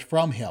Spirit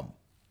from him?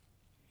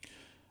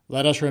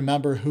 Let us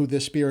remember who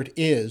this Spirit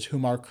is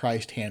whom our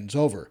Christ hands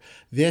over.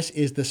 This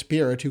is the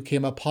Spirit who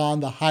came upon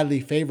the highly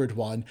favored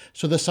one,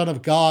 so the Son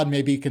of God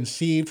may be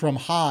conceived from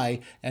high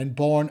and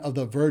born of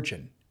the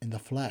Virgin in the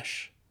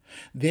flesh.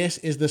 This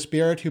is the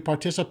Spirit who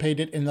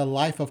participated in the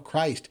life of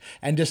Christ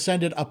and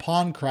descended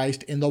upon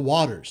Christ in the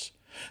waters.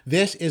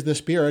 This is the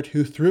Spirit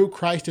who threw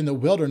Christ in the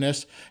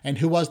wilderness and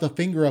who was the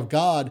finger of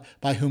God,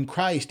 by whom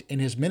Christ in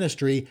his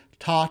ministry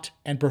taught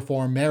and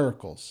performed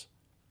miracles.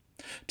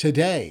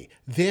 Today,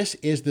 this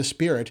is the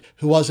Spirit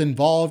who was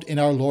involved in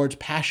our Lord's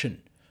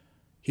passion.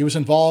 He was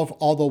involved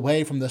all the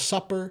way from the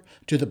supper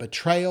to the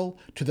betrayal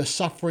to the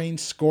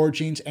sufferings,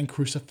 scourgings, and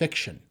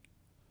crucifixion.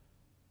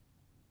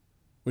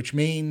 Which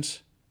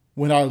means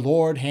when our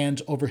Lord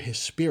hands over his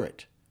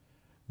Spirit,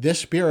 this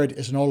Spirit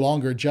is no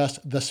longer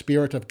just the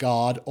Spirit of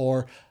God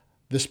or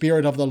the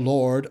Spirit of the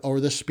Lord or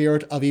the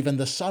Spirit of even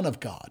the Son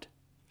of God.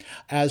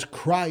 As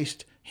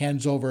Christ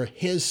hands over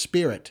his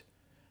Spirit,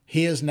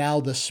 he is now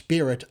the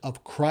Spirit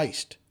of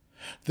Christ,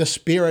 the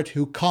Spirit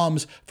who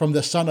comes from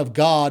the Son of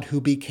God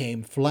who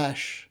became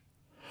flesh.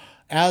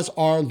 As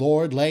our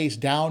Lord lays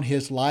down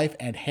his life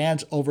and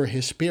hands over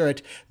his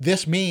Spirit,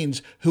 this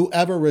means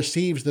whoever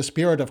receives the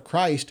Spirit of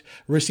Christ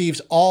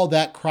receives all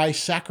that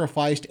Christ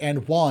sacrificed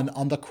and won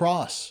on the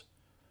cross,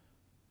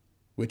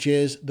 which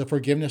is the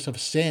forgiveness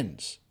of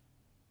sins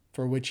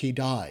for which he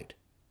died,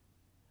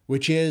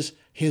 which is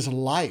his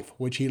life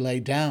which he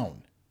laid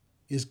down,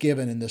 is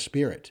given in the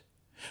Spirit,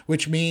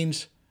 which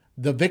means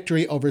the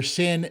victory over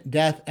sin,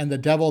 death, and the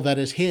devil that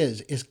is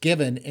his is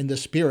given in the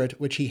Spirit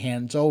which he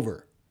hands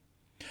over.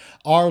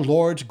 Our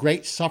Lord's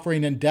great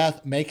suffering and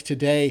death makes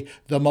today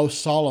the most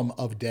solemn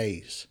of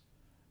days.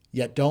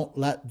 Yet don't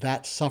let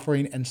that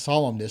suffering and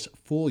solemnness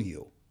fool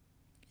you.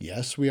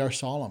 Yes, we are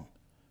solemn,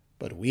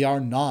 but we are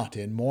not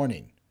in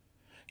mourning.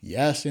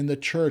 Yes, in the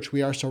church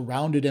we are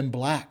surrounded in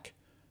black,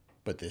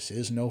 but this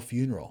is no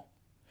funeral.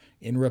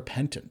 In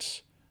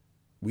repentance,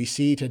 we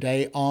see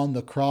today on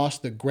the cross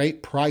the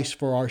great price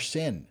for our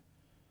sin.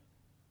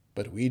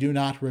 But we do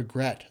not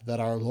regret that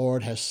our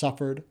Lord has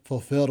suffered,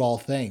 fulfilled all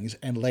things,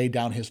 and laid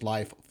down his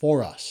life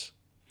for us.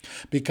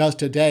 Because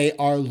today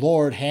our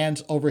Lord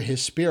hands over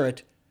his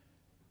Spirit,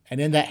 and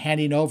in that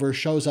handing over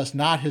shows us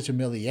not his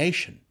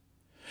humiliation,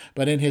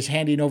 but in his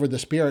handing over the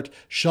Spirit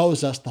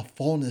shows us the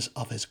fullness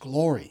of his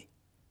glory.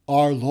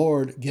 Our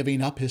Lord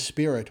giving up his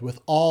Spirit with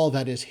all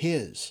that is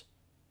his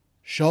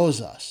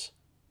shows us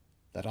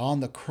that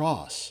on the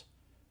cross,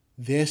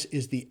 this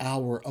is the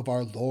hour of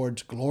our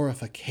Lord's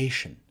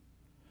glorification.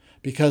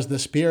 Because the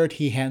Spirit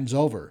he hands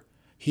over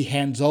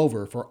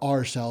for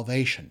our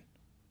salvation.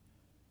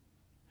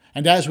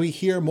 And as we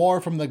hear more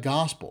from the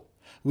gospel,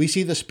 we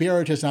see the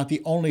Spirit is not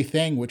the only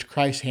thing which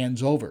Christ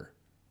hands over.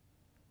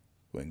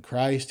 When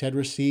Christ had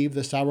received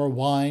the sour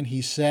wine,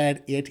 he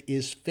said, "It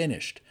is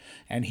finished,"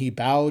 and he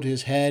bowed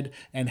his head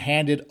and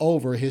handed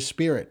over his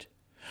Spirit.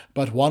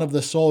 But one of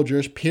the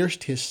soldiers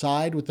pierced his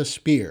side with a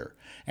spear,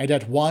 and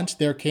at once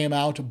there came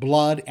out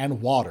blood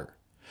and water.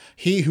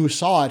 He who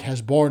saw it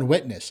has borne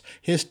witness.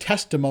 His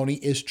testimony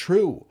is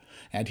true,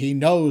 and he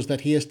knows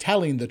that he is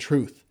telling the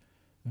truth,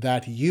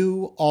 that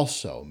you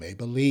also may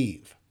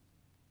believe.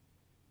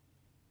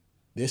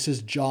 This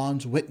is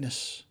John's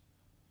witness.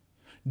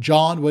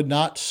 John would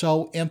not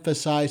so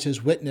emphasize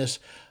his witness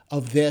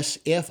of this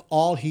if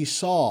all he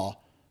saw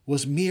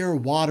was mere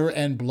water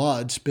and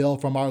blood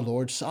spilled from our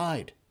Lord's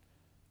side.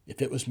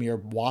 If it was mere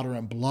water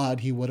and blood,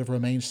 he would have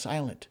remained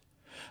silent.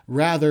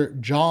 Rather,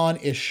 John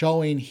is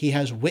showing he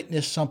has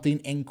witnessed something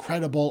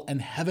incredible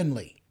and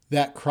heavenly,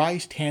 that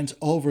Christ hands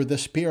over the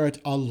Spirit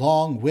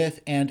along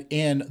with and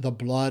in the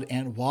blood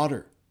and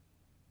water.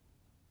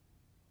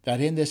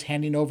 That in this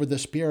handing over the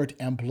Spirit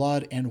and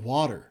blood and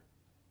water,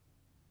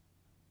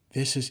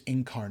 this is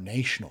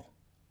incarnational.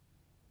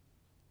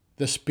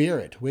 The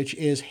Spirit, which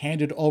is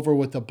handed over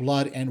with the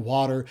blood and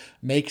water,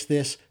 makes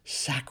this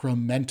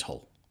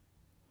sacramental.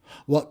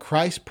 What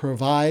Christ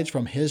provides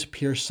from his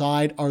pure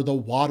side are the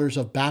waters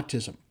of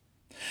baptism,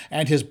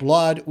 and his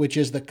blood, which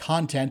is the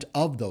content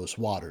of those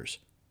waters.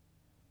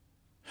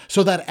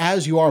 So that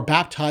as you are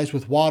baptized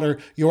with water,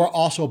 you are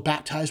also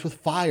baptized with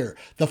fire,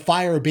 the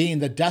fire being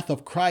the death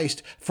of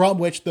Christ, from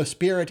which the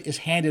Spirit is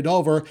handed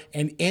over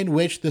and in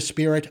which the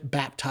Spirit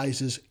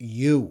baptizes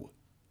you.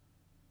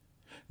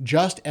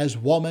 Just as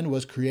woman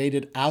was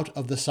created out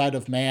of the side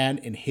of man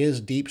in his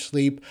deep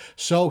sleep,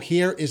 so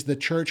here is the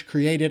church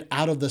created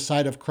out of the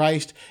side of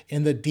Christ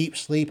in the deep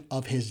sleep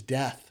of his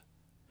death.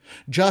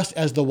 Just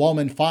as the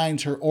woman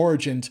finds her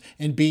origins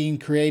in being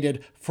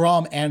created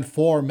from and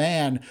for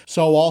man,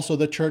 so also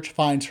the church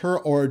finds her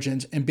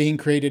origins in being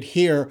created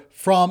here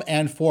from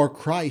and for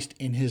Christ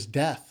in his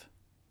death.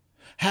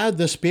 Had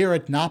the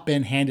Spirit not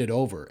been handed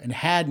over, and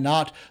had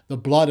not the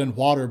blood and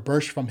water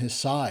burst from his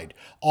side,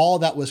 all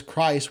that was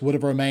Christ would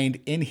have remained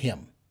in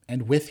him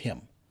and with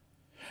him.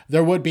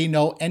 There would be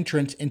no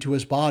entrance into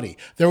his body.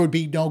 There would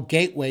be no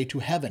gateway to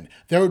heaven.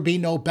 There would be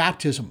no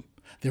baptism.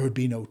 There would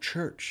be no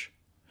church.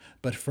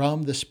 But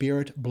from the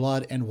Spirit,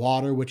 blood, and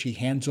water which he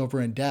hands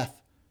over in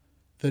death,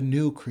 the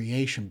new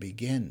creation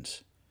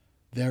begins.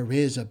 There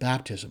is a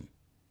baptism.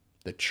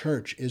 The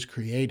church is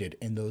created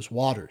in those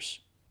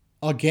waters.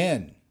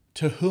 Again,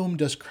 to whom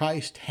does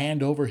Christ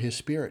hand over his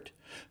Spirit?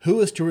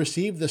 Who is to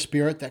receive the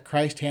Spirit that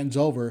Christ hands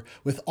over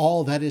with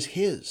all that is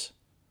his?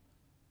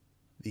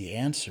 The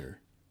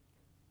answer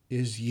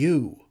is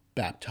you,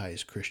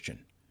 baptized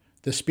Christian.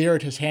 The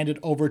Spirit is handed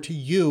over to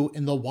you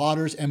in the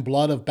waters and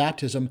blood of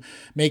baptism,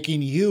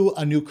 making you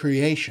a new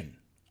creation,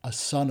 a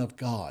son of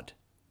God.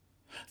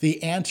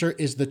 The answer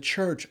is the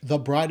church, the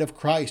bride of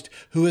Christ,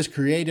 who is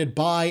created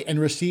by and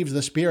receives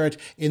the Spirit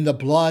in the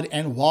blood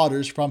and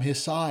waters from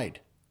his side.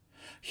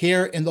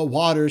 Here in the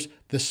waters,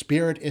 the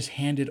Spirit is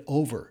handed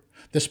over.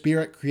 The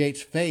Spirit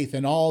creates faith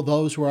in all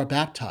those who are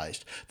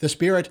baptized. The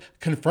Spirit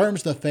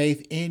confirms the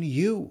faith in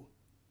you.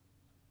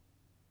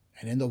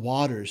 And in the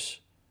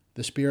waters,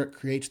 the Spirit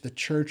creates the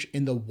church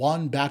in the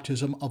one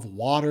baptism of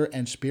water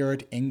and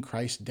Spirit in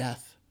Christ's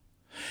death.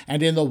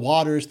 And in the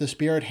waters, the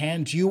Spirit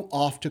hands you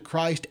off to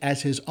Christ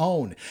as his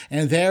own.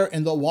 And there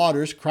in the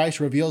waters, Christ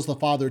reveals the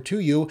Father to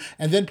you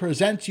and then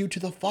presents you to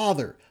the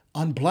Father,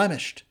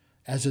 unblemished,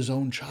 as his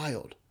own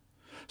child.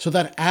 So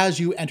that as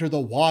you enter the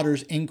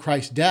waters in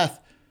Christ's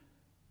death,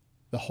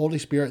 the Holy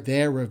Spirit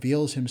there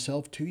reveals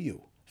himself to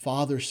you,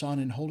 Father, Son,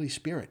 and Holy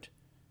Spirit.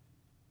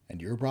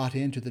 And you're brought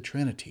into the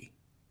Trinity.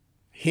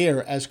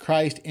 Here, as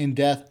Christ in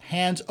death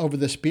hands over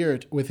the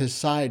Spirit with his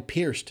side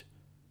pierced,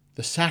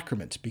 the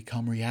sacraments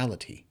become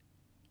reality.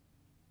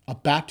 A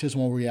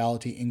baptismal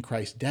reality in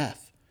Christ's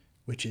death,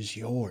 which is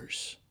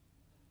yours.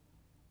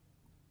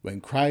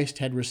 When Christ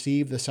had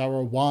received the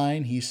sour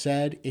wine, he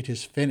said, "It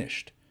is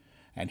finished,"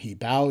 and he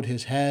bowed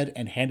his head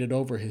and handed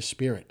over his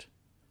Spirit.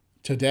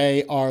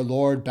 Today, our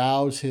Lord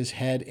bows his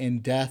head in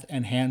death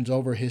and hands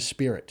over his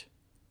Spirit.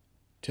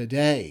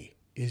 Today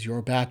is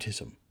your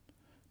baptism.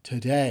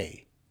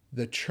 Today,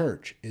 the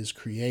church is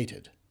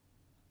created.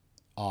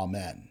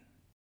 Amen.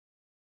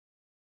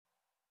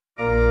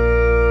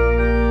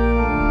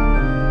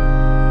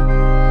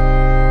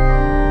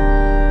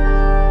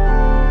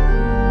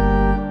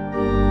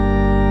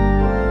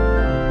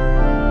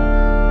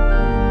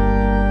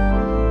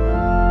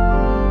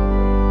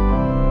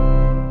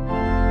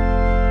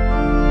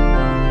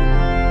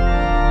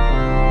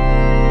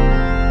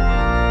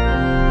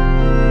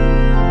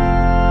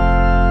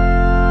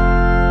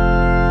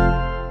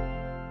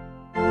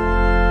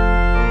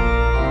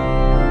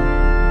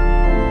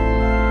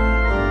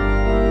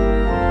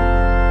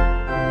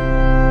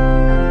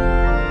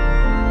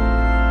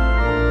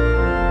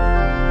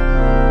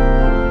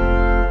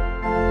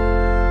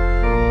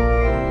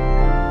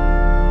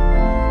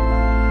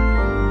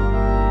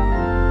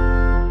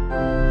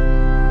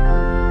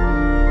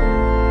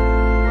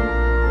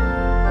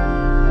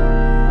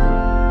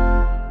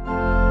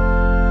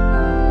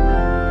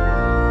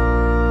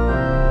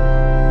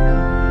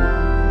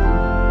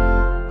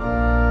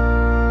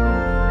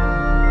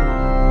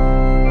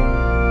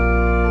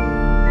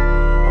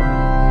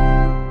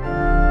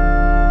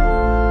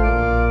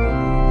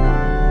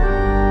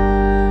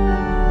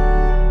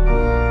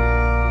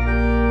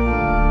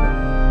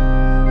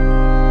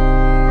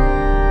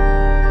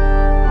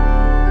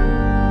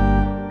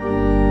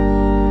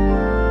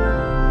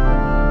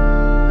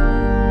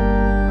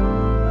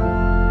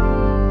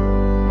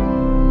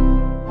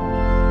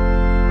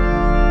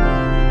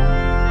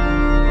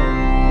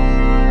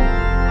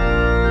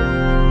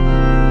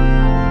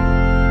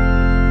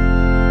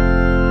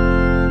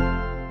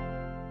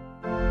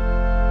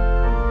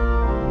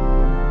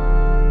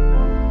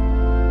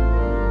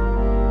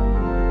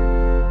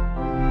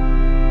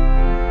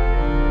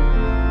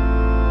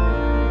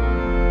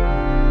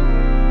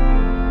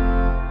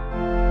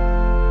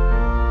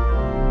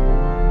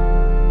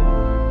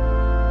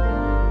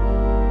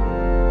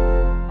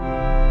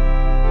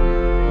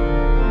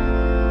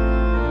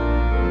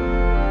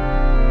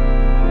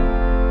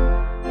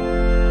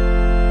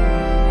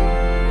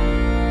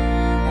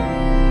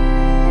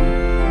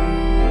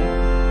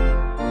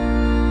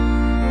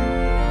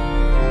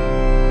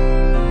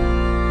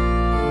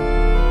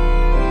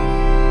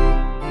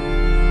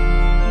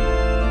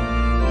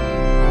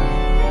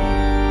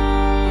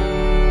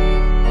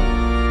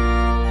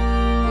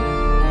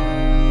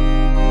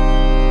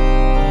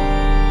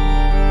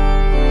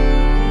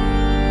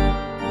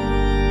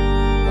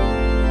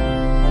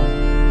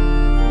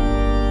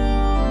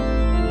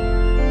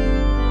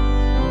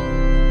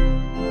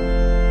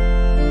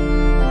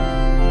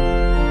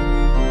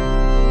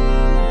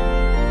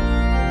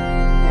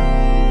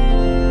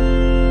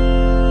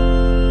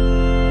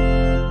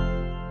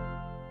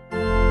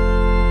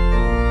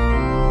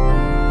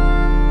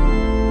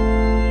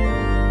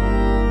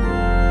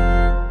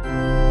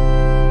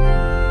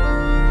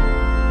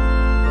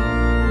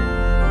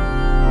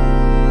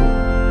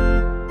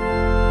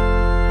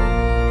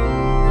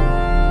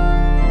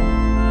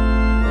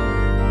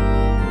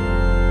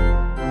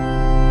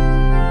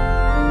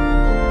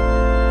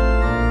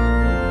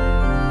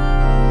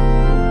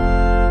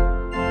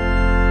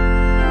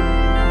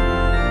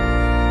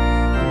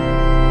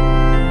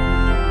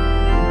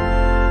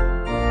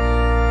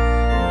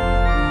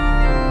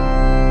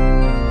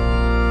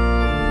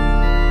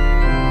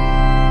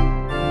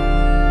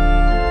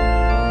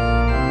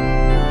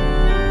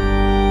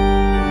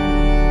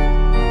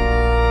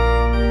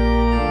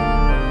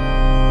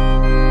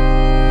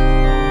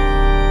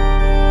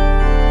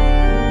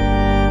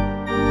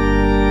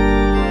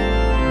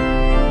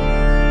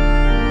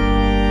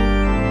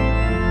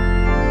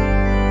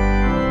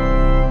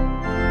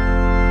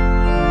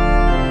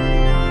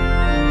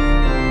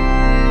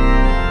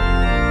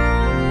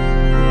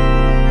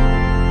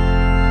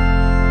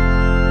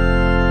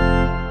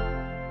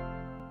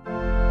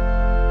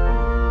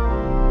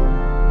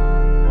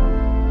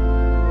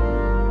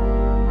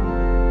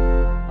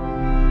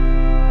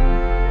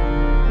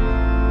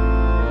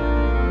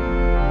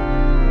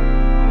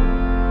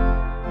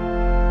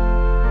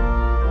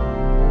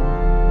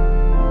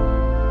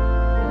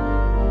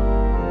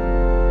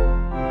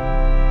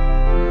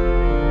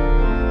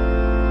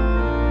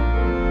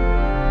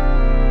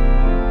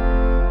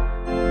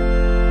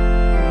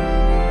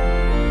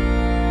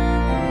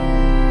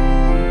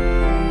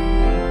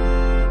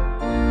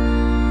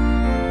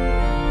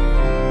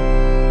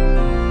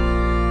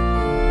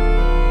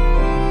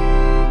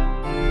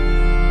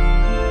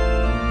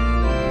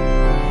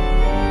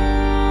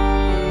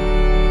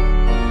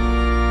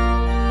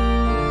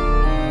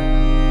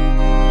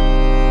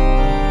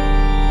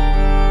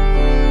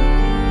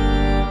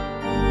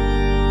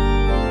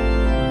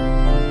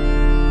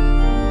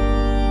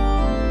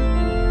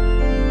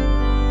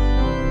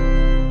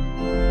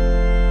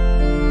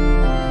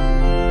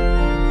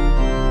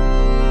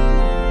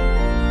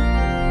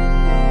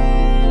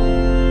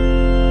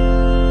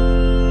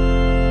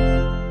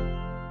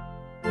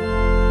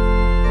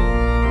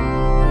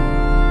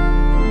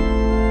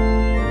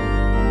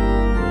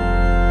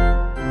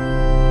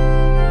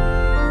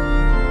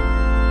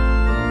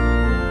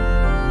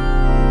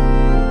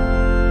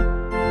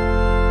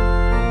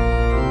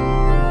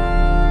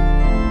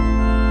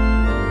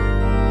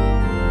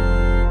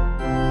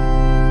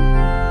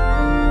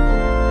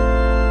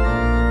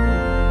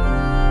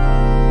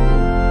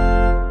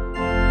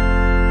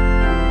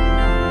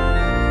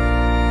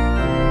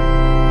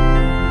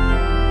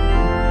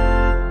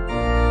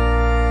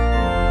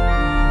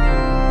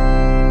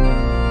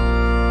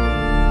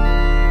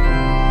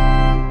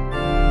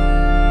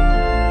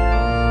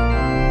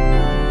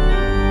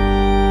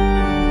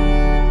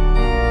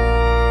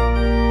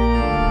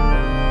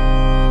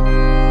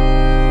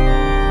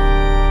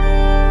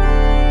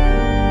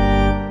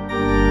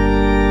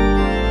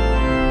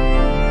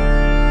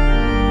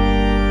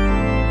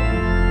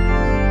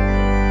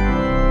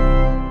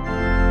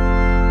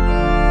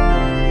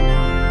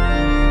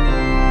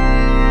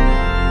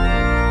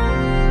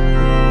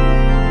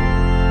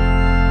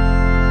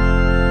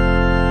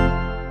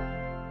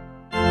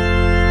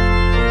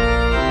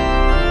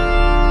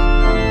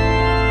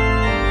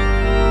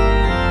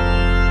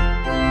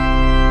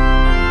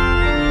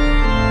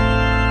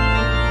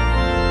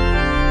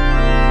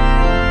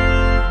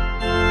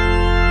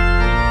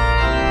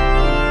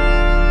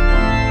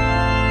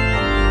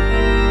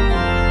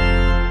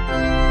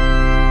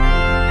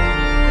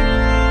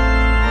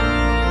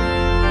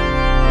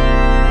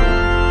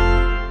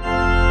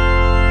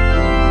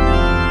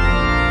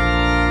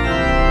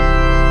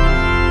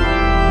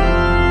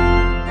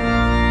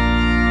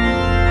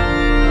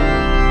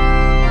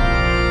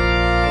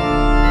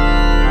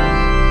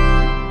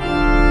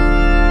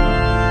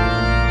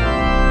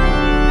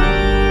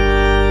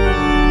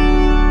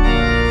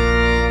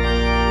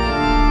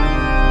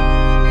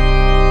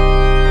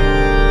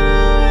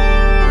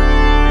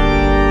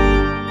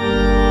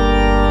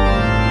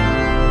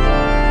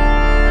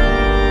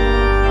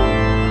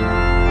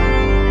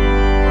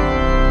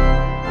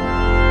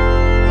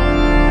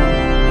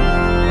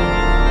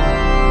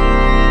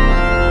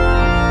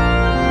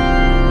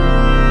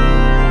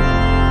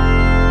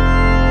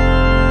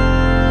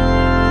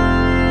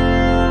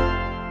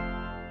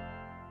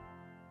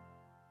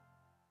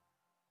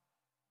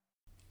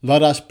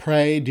 Let us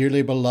pray,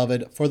 dearly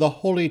beloved, for the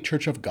Holy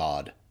Church of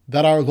God,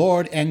 that our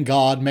Lord and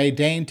God may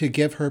deign to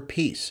give her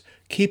peace,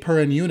 keep her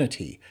in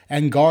unity,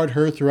 and guard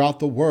her throughout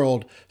the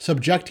world,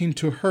 subjecting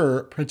to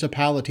her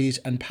principalities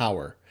and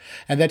power,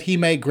 and that he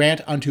may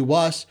grant unto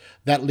us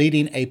that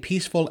leading a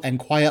peaceful and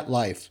quiet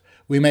life,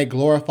 we may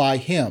glorify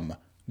him,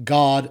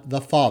 God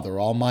the Father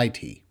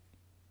Almighty.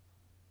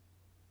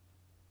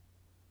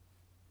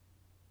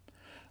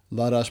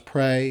 Let us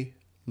pray,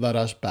 let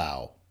us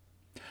bow.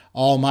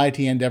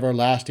 Almighty and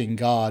everlasting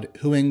God,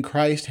 who in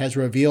Christ has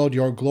revealed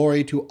your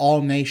glory to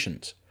all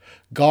nations,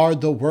 guard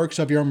the works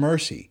of your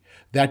mercy,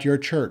 that your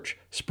church,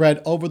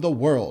 spread over the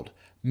world,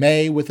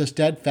 may, with a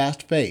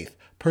steadfast faith,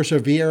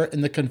 persevere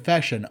in the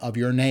confession of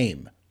your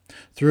name.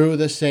 Through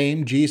the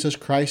same Jesus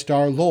Christ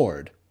our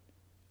Lord.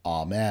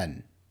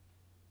 Amen.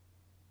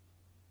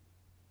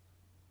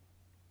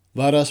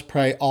 Let us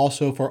pray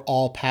also for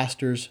all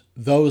pastors,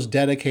 those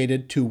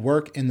dedicated to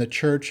work in the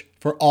church,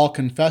 for all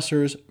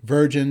confessors,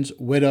 virgins,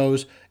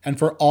 widows, and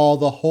for all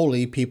the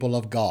holy people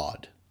of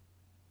God.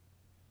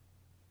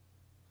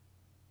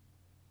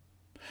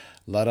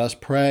 Let us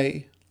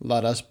pray,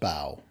 let us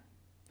bow.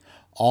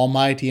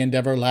 Almighty and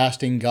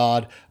everlasting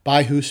God,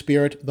 by whose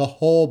Spirit the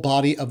whole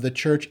body of the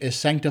church is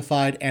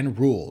sanctified and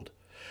ruled,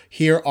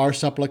 hear our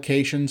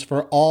supplications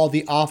for all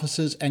the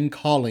offices and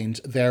callings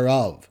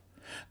thereof,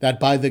 that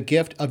by the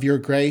gift of your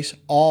grace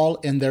all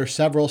in their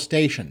several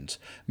stations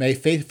may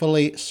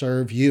faithfully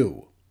serve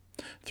you.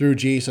 Through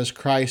Jesus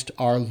Christ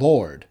our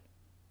Lord.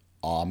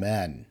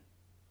 Amen.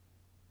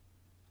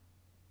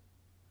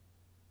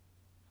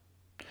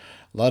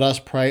 Let us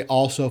pray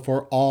also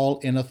for all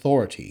in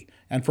authority,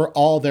 and for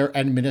all their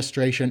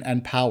administration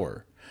and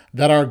power,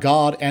 that our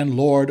God and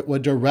Lord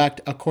would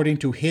direct according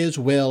to his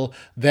will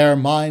their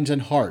minds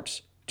and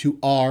hearts to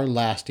our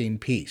lasting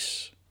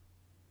peace.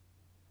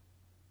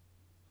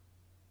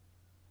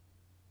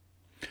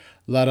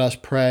 Let us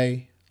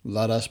pray,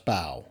 let us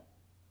bow.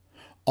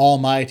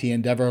 Almighty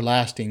and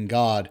everlasting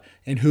God,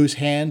 in whose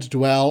hands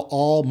dwell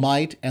all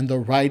might and the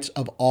rights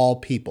of all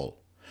people,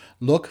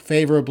 look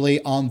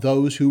favorably on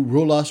those who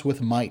rule us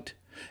with might,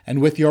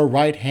 and with your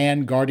right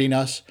hand guarding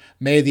us,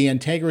 may the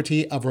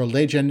integrity of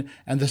religion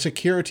and the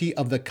security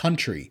of the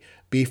country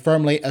be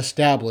firmly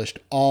established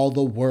all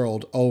the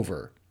world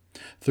over.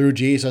 Through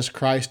Jesus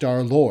Christ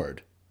our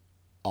Lord.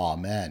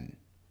 Amen.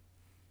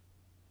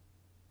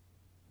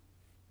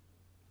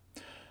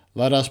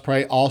 Let us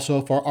pray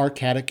also for our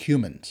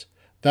catechumens,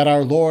 that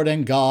our Lord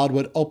and God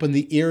would open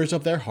the ears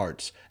of their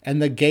hearts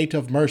and the gate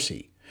of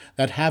mercy,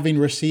 that having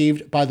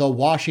received by the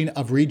washing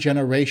of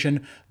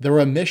regeneration the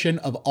remission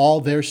of all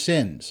their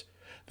sins,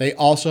 they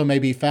also may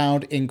be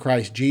found in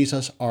Christ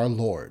Jesus our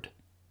Lord.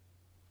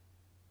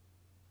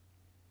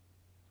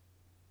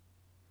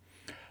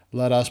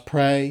 Let us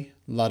pray,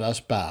 let us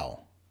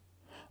bow.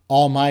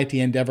 Almighty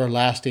and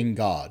everlasting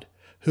God,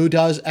 who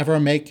does ever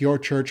make your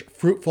church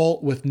fruitful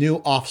with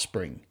new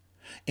offspring,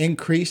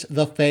 increase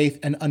the faith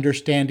and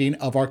understanding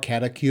of our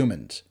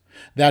catechumens,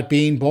 that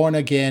being born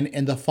again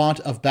in the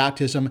font of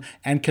baptism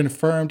and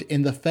confirmed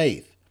in the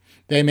faith,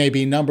 they may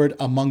be numbered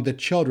among the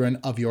children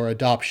of your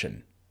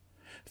adoption.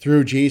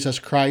 Through Jesus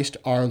Christ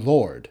our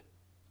Lord.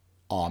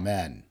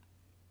 Amen.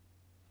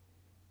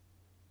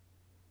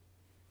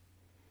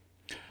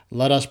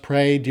 Let us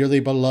pray, dearly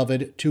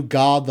beloved, to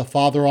God the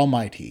Father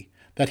Almighty,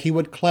 that he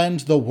would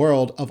cleanse the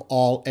world of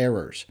all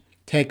errors,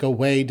 take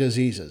away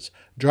diseases,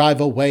 drive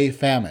away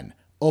famine,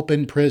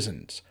 open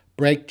prisons,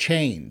 break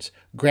chains,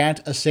 grant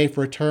a safe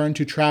return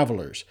to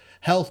travelers,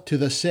 health to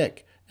the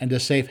sick, and a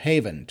safe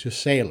haven to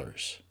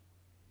sailors.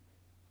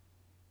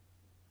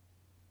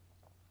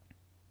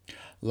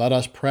 Let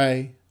us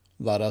pray,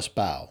 let us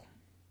bow.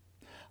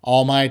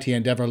 Almighty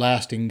and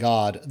everlasting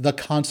God, the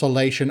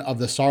consolation of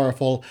the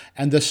sorrowful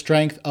and the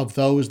strength of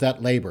those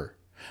that labor,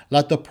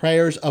 let the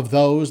prayers of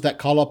those that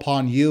call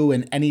upon you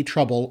in any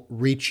trouble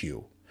reach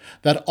you,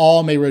 that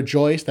all may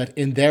rejoice that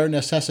in their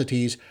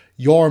necessities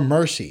your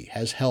mercy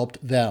has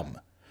helped them.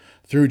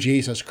 Through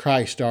Jesus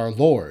Christ our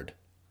Lord.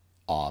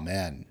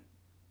 Amen.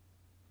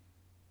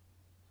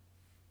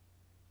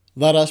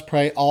 Let us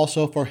pray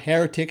also for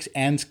heretics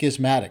and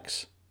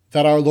schismatics,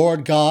 that our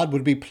Lord God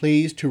would be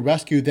pleased to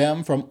rescue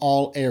them from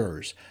all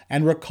errors,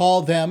 and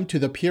recall them to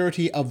the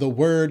purity of the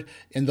Word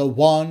in the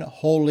one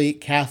holy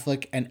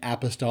Catholic and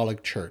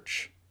Apostolic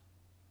Church.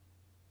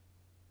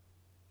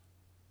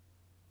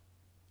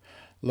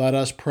 Let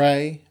us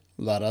pray,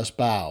 let us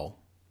bow.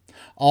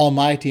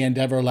 Almighty and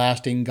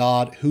everlasting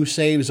God, who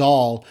saves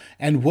all,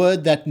 and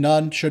would that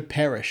none should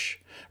perish,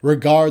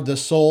 regard the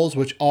souls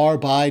which are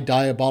by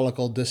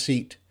diabolical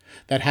deceit,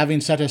 that having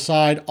set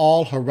aside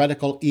all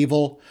heretical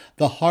evil,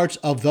 the hearts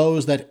of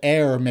those that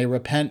err may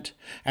repent,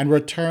 and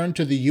return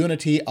to the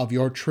unity of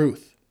your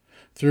truth.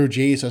 Through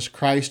Jesus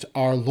Christ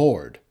our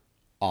Lord.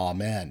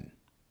 Amen.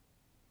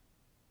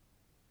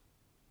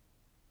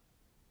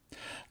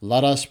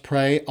 Let us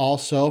pray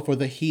also for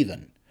the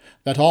heathen,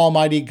 that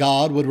Almighty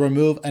God would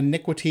remove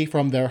iniquity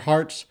from their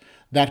hearts,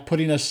 that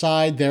putting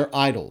aside their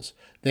idols,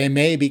 they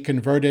may be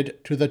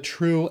converted to the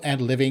true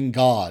and living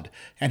God,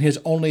 and his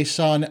only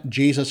Son,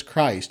 Jesus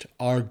Christ,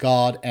 our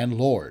God and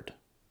Lord.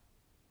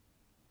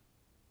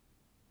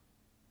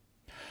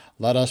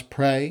 Let us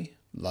pray,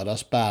 let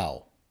us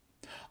bow.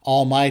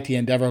 Almighty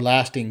and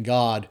everlasting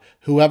God,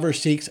 whoever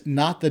seeks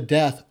not the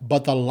death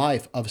but the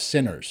life of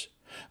sinners,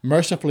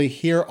 mercifully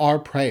hear our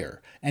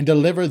prayer and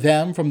deliver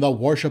them from the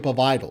worship of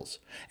idols,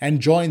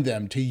 and join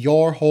them to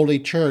your holy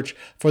church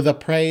for the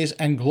praise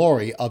and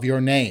glory of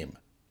your name.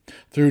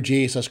 Through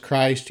Jesus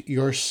Christ,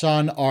 your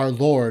Son, our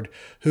Lord,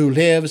 who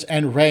lives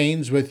and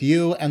reigns with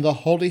you and the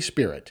Holy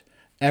Spirit,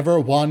 ever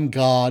one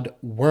God,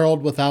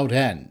 world without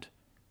end.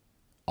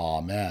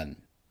 Amen.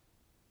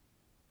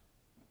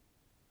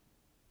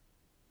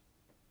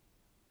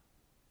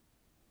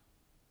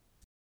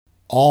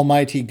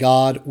 Almighty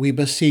God, we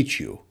beseech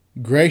you,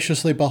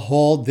 graciously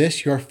behold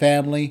this your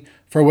family,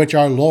 for which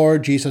our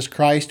Lord Jesus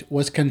Christ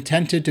was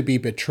contented to be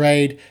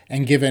betrayed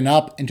and given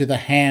up into the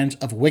hands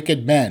of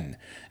wicked men,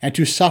 and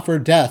to suffer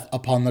death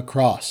upon the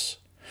cross.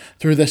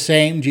 Through the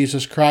same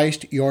Jesus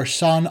Christ, your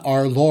Son,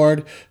 our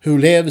Lord, who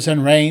lives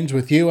and reigns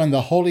with you and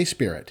the Holy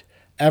Spirit,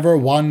 ever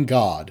one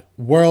God,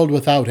 world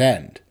without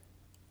end.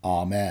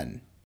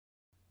 Amen.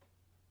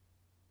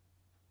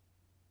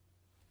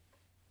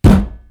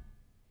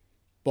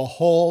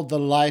 Behold the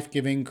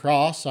life-giving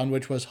cross on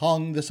which was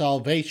hung the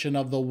salvation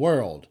of the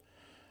world.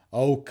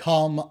 O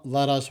come,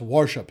 let us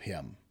worship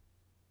him.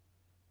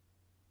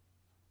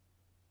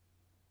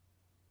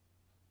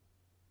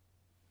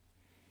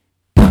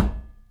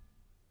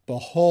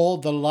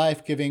 Behold the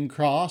life-giving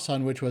cross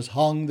on which was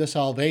hung the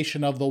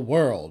salvation of the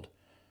world.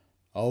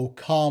 O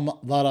come,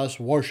 let us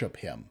worship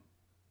him.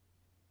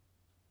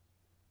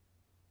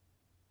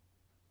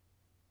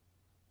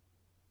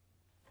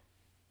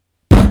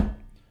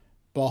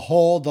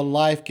 Behold the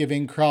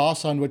life-giving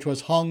cross on which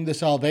was hung the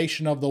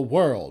salvation of the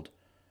world.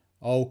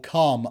 O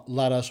come,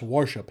 let us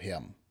worship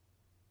him.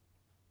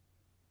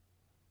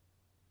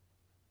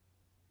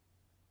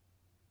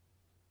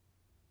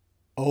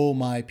 O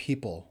my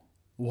people,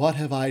 what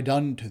have I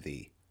done to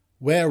thee?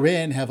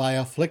 Wherein have I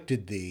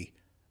afflicted thee?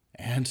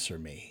 Answer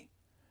me.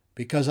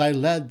 Because I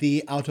led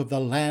thee out of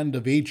the land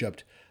of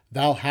Egypt,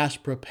 thou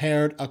hast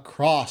prepared a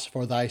cross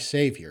for thy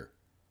Saviour.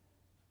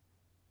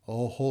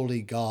 O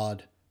holy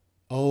God,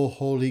 O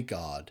holy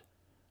God,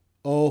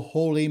 O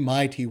holy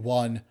mighty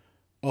one,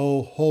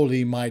 O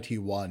holy mighty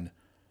one,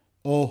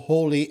 O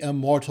holy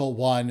immortal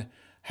one,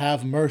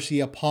 have mercy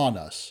upon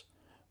us.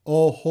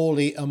 O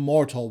holy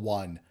immortal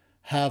one,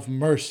 have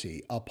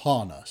mercy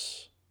upon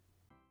us.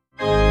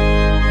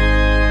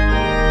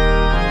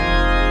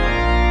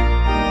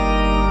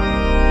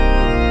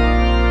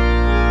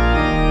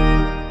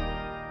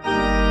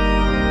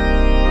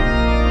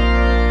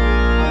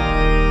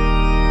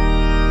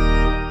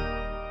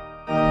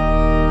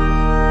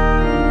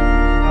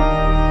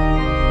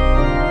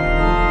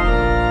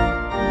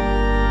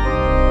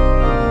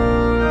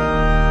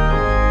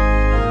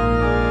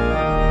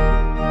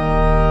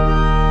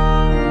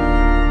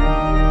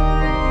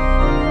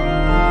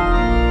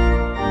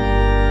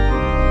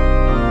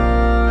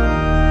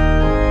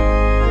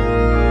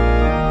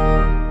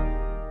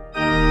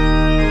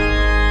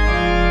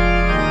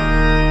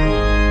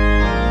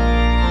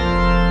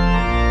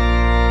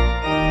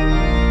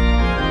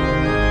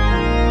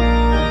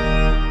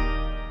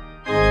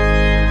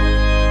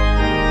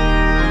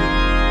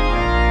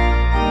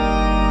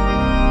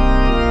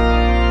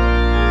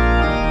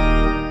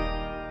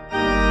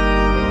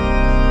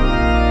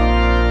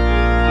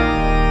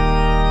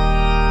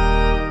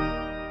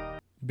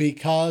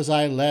 Because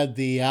I led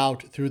thee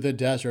out through the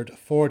desert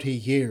 40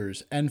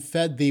 years, and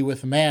fed thee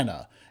with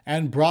manna,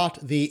 and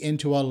brought thee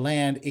into a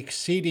land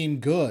exceeding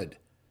good,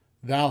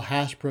 thou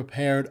hast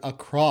prepared a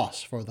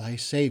cross for thy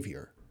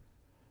Saviour.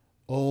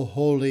 O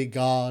holy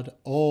God,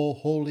 O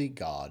holy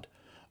God,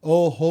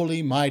 O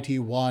holy mighty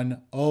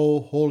one,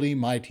 O holy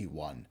mighty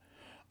one,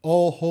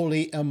 O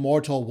holy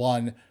immortal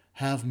one,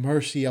 have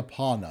mercy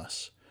upon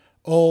us.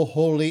 O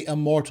holy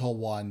immortal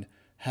one,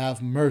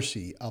 have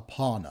mercy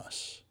upon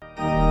us.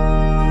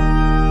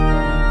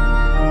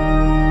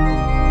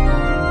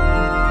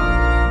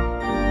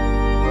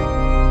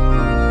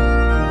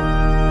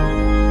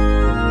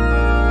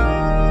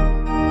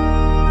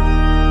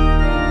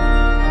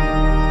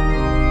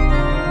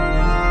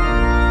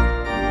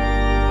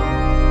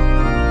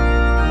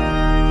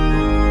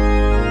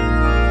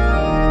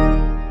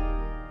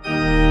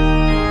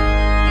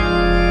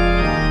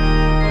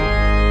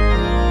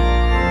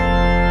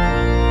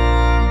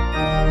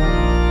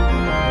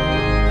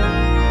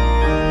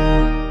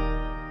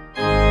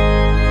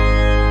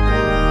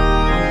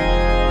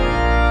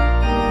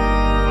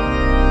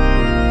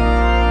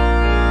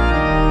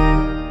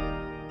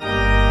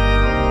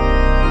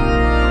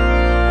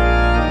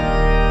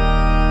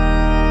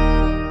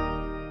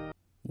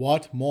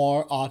 What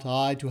more ought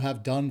I to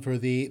have done for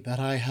thee that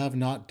I have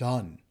not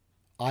done?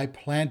 I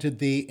planted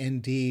thee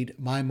indeed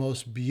my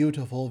most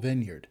beautiful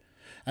vineyard,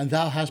 and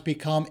thou hast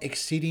become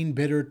exceeding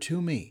bitter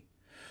to me.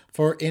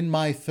 For in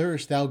my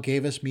thirst thou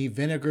gavest me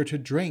vinegar to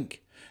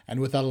drink, and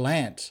with a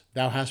lance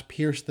thou hast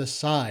pierced the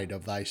side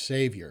of thy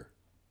Saviour.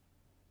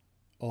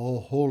 O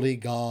holy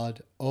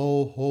God,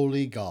 O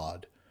holy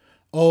God,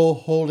 O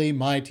holy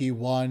mighty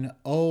one,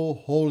 O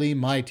holy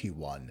mighty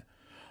one,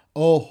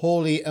 O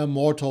holy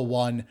immortal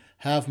one,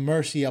 have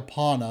mercy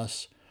upon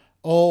us.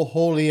 O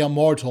holy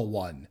immortal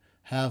one,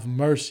 have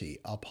mercy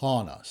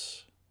upon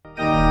us.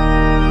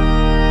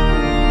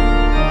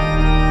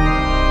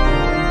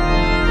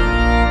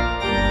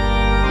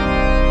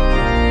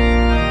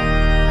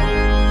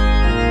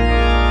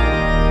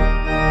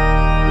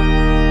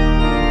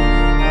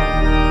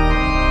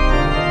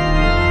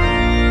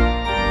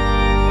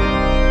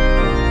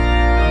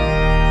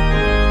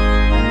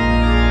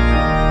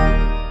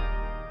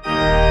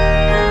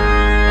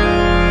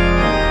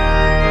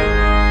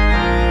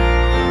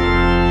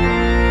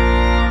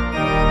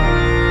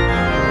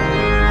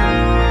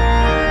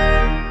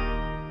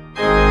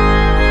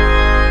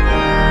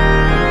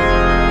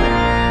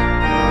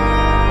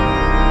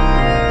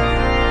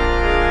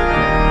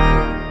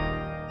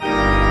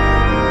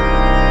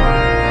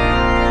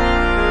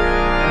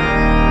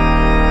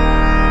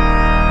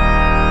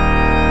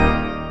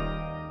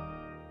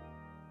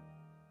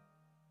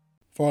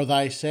 For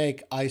thy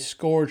sake I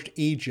scourged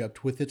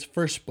Egypt with its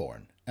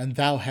firstborn, and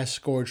thou hast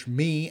scourged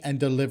me and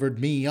delivered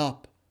me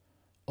up.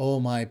 O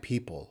my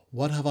people,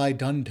 what have I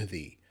done to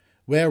thee?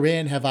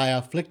 Wherein have I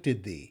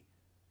afflicted thee?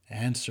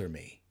 Answer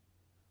me.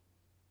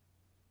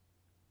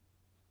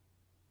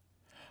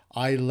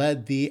 I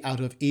led thee out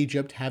of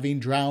Egypt, having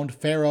drowned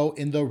Pharaoh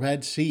in the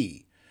Red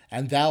Sea,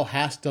 and thou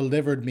hast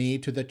delivered me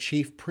to the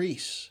chief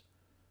priests.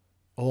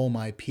 O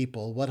my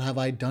people, what have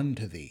I done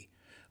to thee?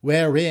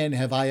 Wherein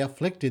have I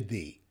afflicted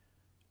thee?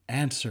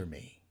 Answer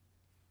me.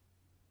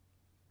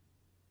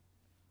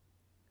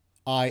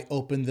 I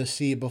opened the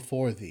sea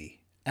before thee,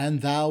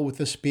 and thou with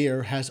the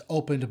spear hast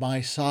opened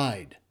my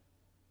side.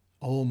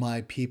 O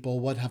my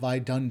people, what have I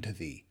done to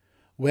thee?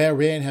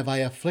 Wherein have I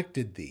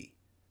afflicted thee?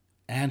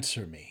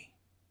 Answer me.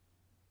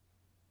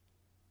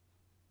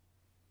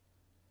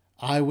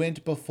 I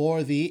went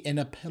before thee in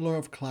a pillar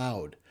of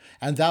cloud,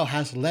 and thou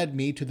hast led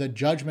me to the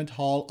judgment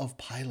hall of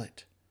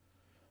Pilate.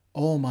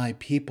 O my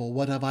people,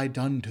 what have I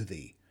done to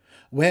thee?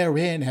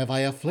 Wherein have I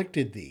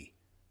afflicted thee?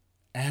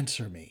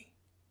 Answer me.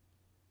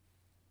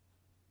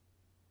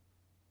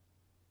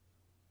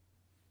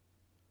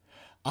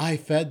 I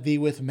fed thee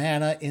with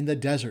manna in the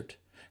desert,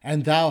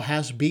 and thou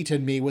hast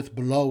beaten me with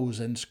blows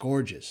and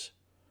scourges.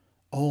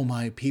 O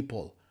my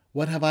people,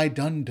 what have I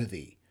done to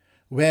thee?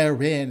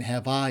 Wherein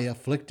have I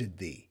afflicted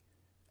thee?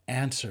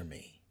 Answer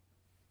me.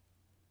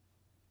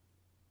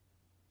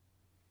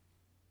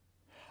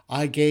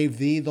 I gave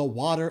thee the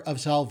water of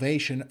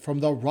salvation from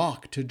the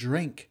rock to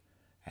drink,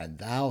 and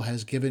thou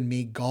hast given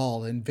me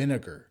gall and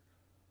vinegar.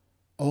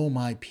 O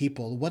my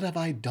people, what have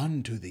I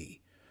done to thee?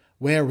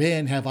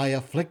 Wherein have I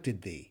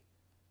afflicted thee?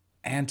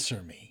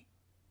 Answer me.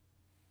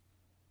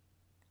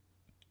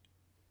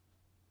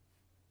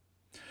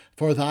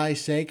 For thy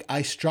sake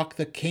I struck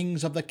the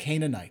kings of the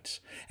Canaanites,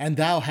 and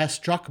thou hast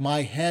struck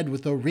my head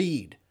with a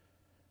reed.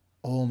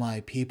 O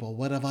my people,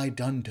 what have I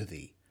done to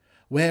thee?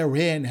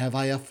 Wherein have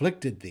I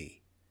afflicted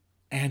thee?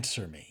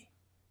 Answer me.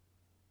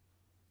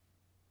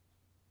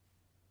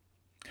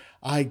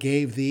 I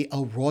gave thee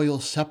a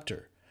royal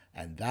scepter,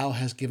 and thou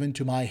hast given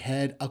to my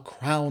head a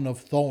crown of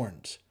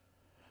thorns.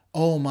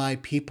 O my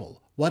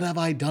people, what have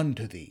I done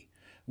to thee?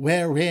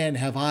 Wherein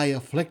have I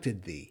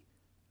afflicted thee?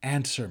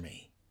 Answer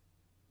me.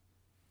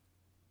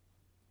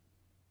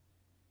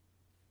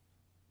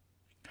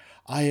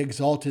 I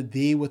exalted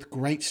thee with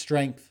great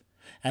strength,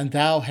 and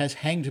thou hast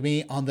hanged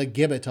me on the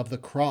gibbet of the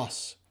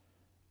cross.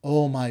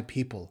 O my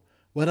people,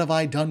 what have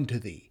I done to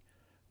thee?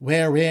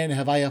 Wherein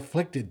have I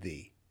afflicted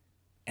thee?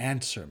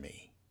 Answer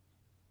me.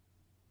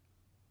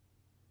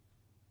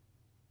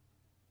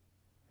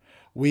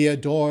 We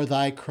adore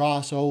thy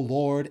cross, O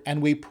Lord,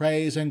 and we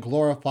praise and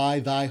glorify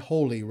thy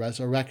holy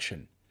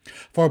resurrection.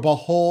 For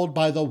behold,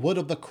 by the wood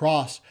of the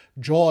cross,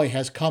 joy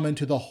has come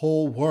into the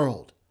whole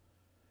world.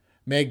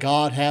 May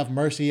God have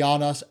mercy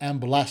on us and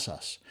bless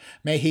us.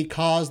 May he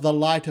cause the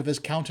light of his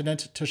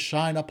countenance to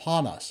shine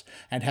upon us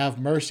and have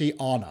mercy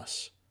on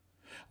us.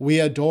 We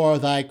adore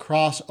thy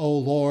cross, O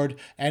Lord,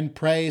 and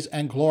praise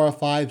and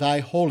glorify thy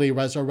holy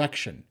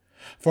resurrection.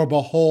 For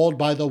behold,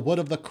 by the wood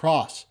of the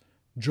cross,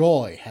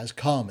 joy has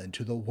come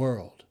into the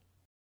world.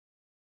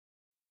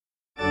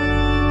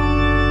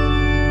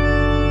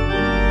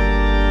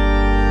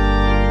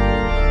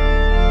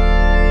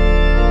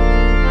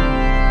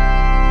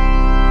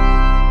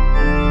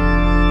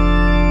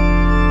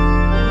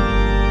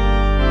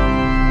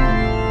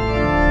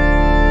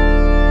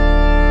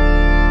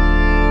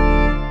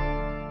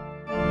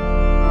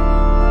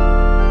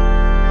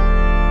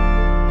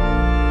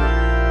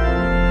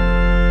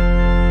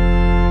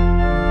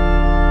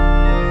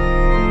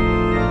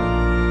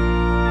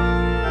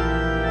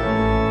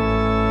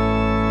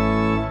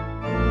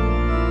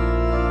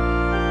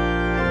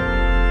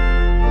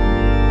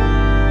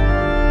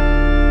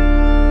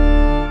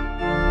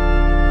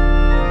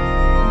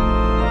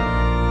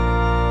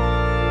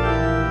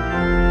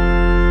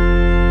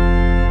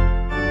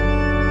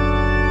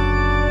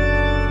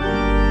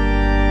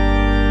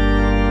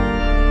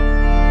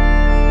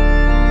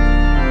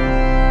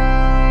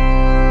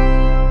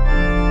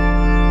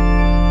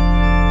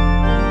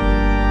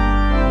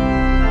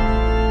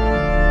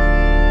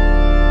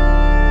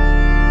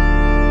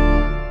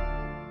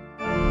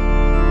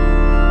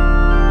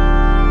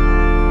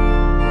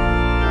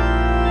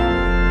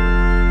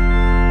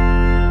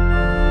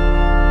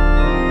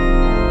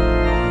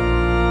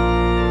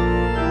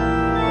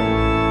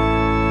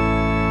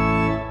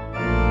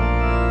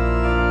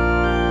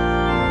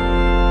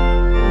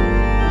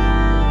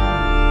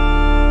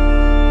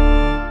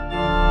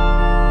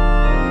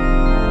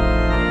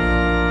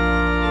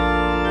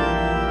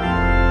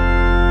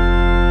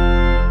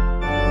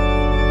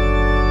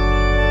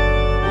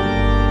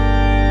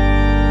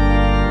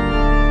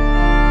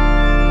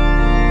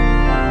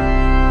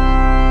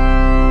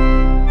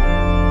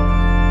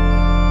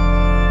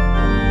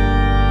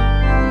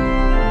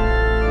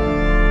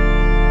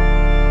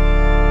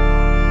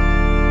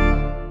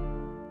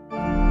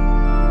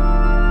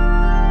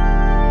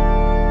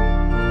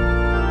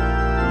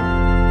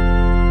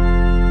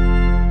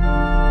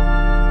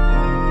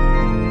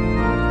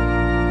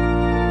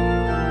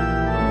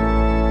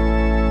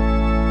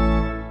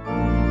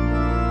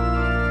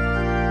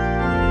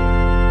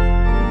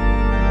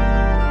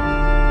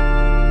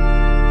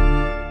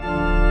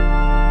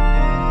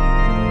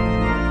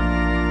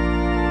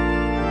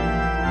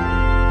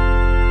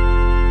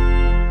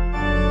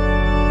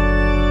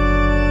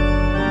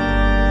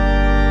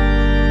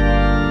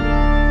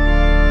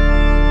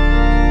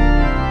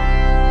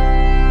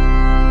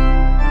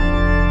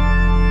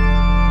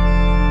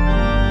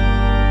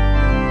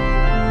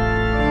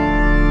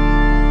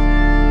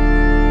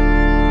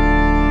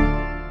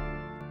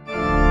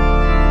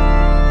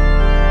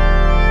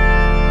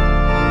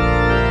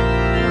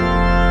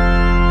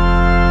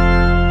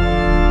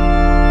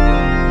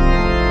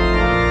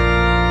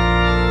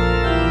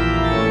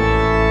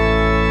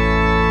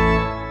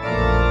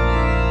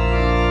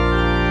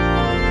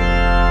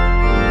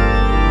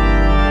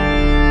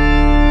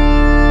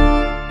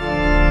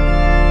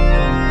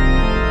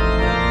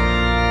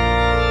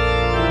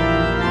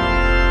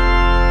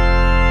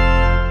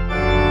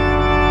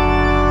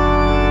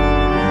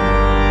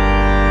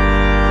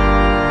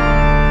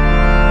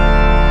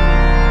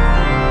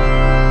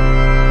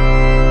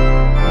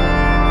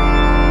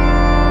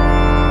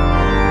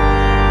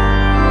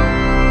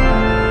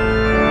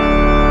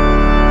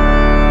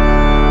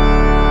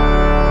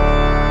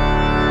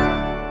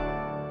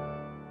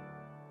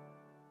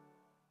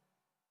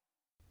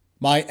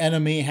 My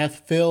enemy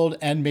hath filled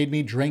and made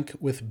me drink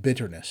with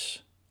bitterness.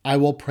 I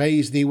will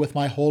praise thee with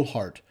my whole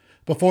heart.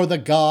 Before the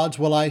gods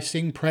will I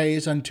sing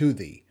praise unto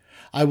thee.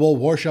 I will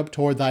worship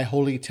toward thy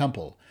holy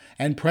temple,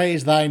 and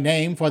praise thy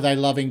name for thy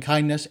loving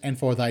kindness and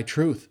for thy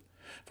truth.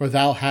 For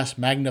thou hast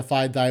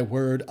magnified thy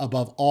word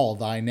above all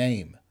thy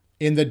name.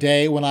 In the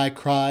day when I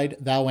cried,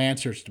 thou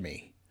answerest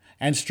me,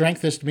 and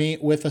strengthenest me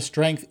with the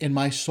strength in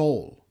my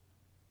soul.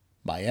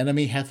 My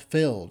enemy hath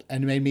filled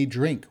and made me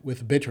drink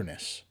with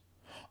bitterness.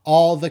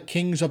 All the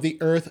kings of the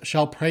earth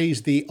shall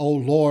praise thee, O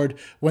Lord,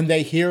 when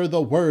they hear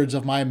the words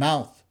of my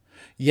mouth.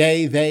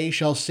 Yea, they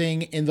shall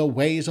sing in the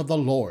ways of the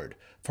Lord,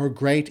 for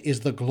great is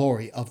the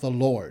glory of the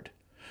Lord.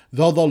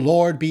 Though the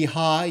Lord be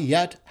high,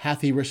 yet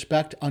hath he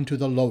respect unto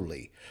the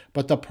lowly,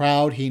 but the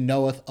proud he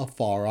knoweth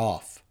afar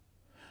off.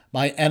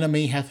 My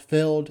enemy hath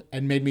filled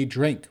and made me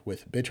drink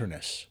with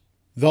bitterness.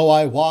 Though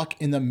I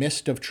walk in the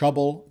midst of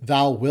trouble,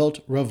 thou wilt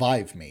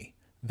revive me.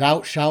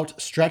 Thou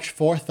shalt stretch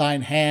forth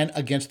thine hand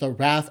against the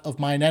wrath of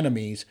mine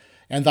enemies,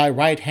 and thy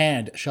right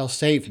hand shall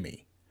save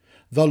me.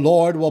 The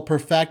Lord will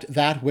perfect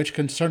that which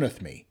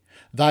concerneth me.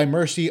 Thy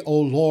mercy, O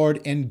Lord,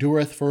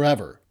 endureth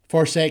forever.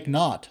 Forsake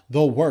not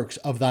the works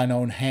of thine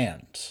own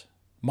hands.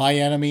 My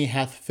enemy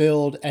hath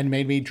filled and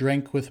made me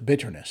drink with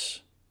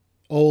bitterness.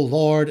 O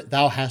Lord,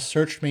 thou hast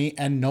searched me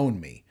and known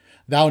me.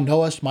 Thou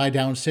knowest my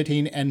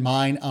downsitting and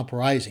mine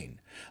uprising.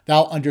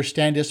 Thou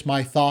understandest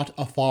my thought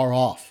afar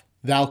off.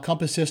 Thou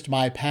compassest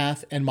my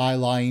path and my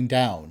lying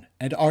down,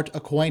 and art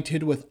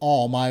acquainted with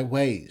all my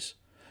ways.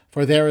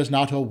 For there is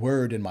not a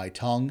word in my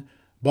tongue,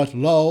 but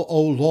lo,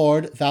 O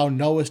Lord, thou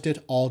knowest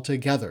it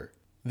altogether.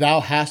 Thou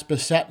hast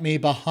beset me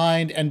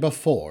behind and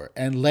before,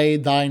 and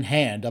laid thine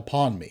hand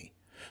upon me.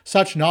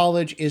 Such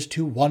knowledge is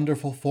too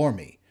wonderful for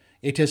me.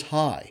 It is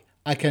high,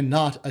 I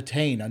cannot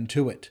attain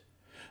unto it.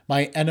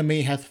 My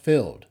enemy hath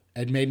filled,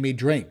 and made me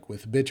drink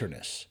with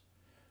bitterness.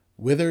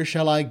 Whither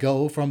shall I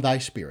go from thy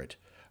spirit?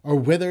 Or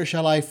whither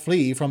shall I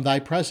flee from thy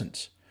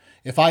presence?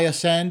 If I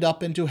ascend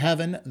up into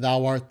heaven,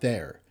 thou art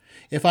there.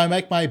 If I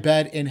make my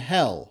bed in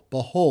hell,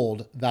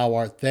 behold, thou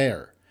art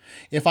there.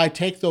 If I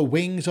take the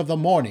wings of the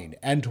morning,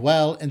 and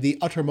dwell in the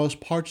uttermost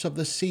parts of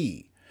the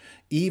sea,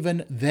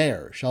 even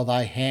there shall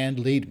thy hand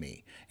lead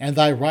me, and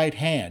thy right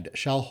hand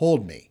shall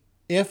hold me.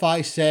 If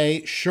I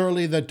say,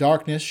 surely the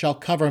darkness shall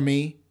cover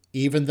me,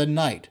 even the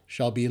night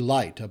shall be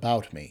light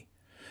about me.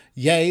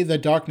 Yea, the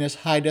darkness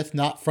hideth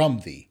not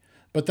from thee,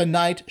 but the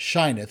night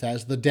shineth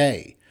as the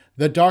day.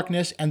 The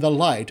darkness and the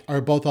light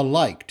are both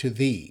alike to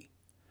thee.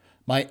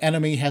 My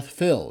enemy hath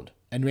filled,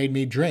 and made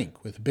me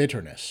drink with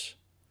bitterness.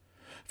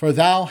 For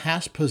thou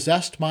hast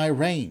possessed my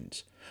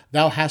reins.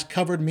 Thou hast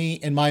covered me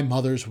in my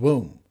mother's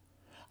womb.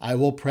 I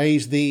will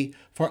praise thee,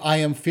 for I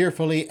am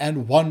fearfully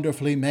and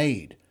wonderfully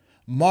made.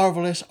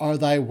 Marvelous are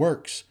thy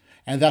works,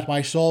 and that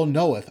my soul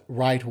knoweth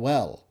right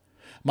well.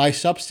 My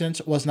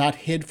substance was not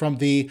hid from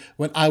thee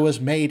when I was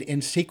made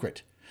in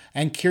secret,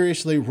 and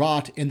curiously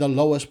wrought in the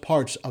lowest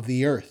parts of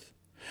the earth.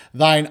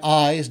 Thine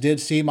eyes did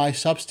see my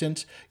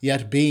substance,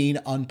 yet being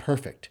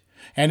unperfect,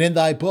 and in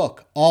thy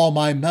book all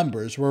my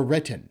members were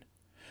written,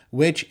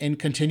 which in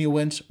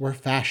continuance were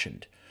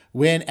fashioned,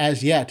 when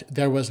as yet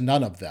there was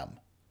none of them.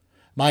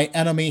 My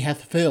enemy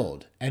hath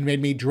filled, and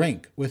made me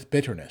drink with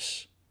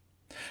bitterness.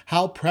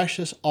 How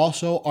precious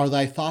also are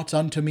thy thoughts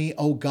unto me,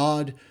 O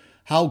God!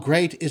 How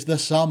great is the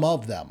sum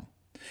of them!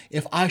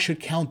 If I should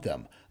count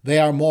them, they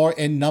are more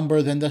in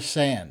number than the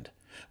sand.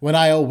 When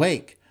I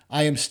awake,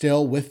 I am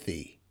still with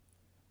thee.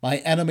 My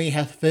enemy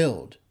hath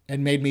filled,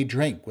 and made me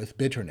drink with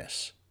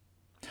bitterness.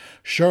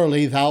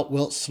 Surely thou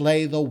wilt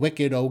slay the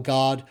wicked, O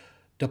God.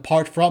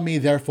 Depart from me,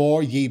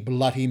 therefore, ye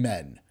bloody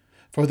men.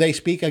 For they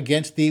speak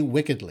against thee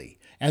wickedly,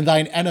 and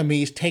thine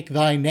enemies take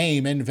thy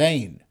name in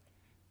vain.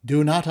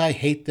 Do not I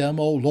hate them,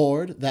 O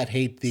Lord, that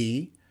hate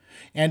thee?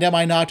 And am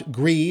I not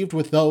grieved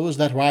with those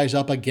that rise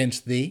up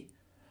against thee?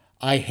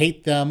 I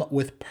hate them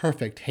with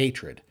perfect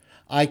hatred.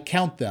 I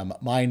count them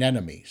mine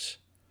enemies.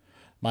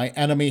 My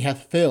enemy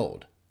hath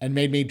filled, and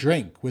made me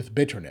drink with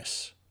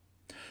bitterness.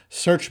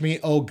 Search me,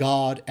 O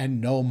God, and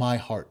know my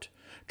heart.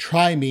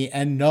 Try me,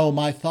 and know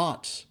my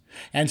thoughts.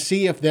 And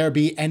see if there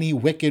be any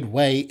wicked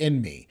way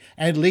in me,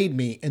 and lead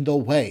me in the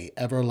way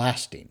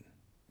everlasting.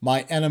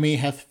 My enemy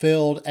hath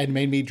filled, and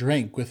made me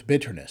drink with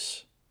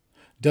bitterness.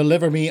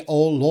 Deliver me,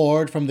 O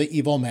Lord, from the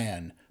evil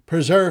man.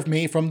 Preserve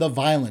me from the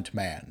violent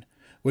man,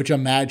 which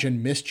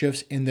imagine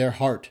mischiefs in their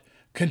heart.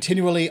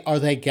 Continually are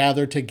they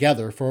gathered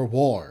together for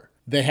war.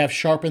 They have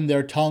sharpened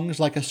their tongues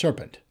like a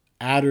serpent.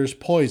 Adder's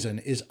poison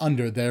is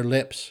under their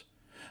lips.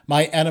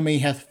 My enemy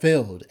hath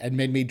filled, and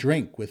made me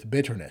drink with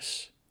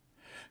bitterness.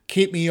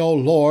 Keep me, O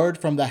Lord,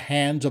 from the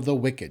hands of the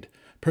wicked.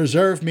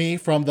 Preserve me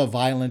from the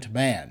violent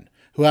man,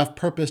 who have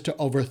purposed to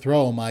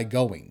overthrow my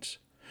goings.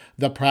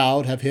 The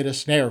proud have hid a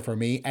snare for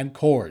me, and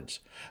cords.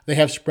 They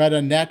have spread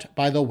a net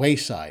by the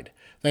wayside.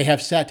 They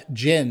have set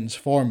gins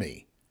for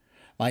me.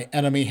 My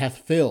enemy hath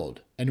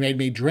filled, and made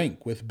me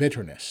drink with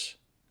bitterness.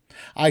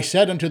 I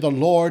said unto the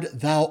Lord,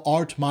 Thou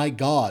art my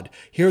God.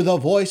 Hear the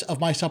voice of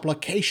my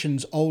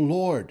supplications, O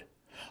Lord.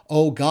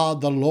 O God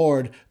the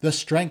Lord, the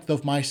strength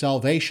of my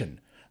salvation,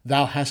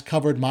 thou hast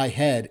covered my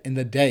head in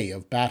the day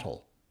of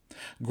battle.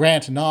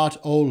 Grant not,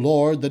 O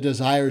Lord, the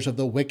desires of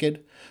the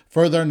wicked,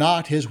 further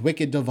not his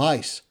wicked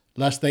device,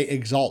 lest they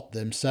exalt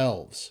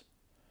themselves.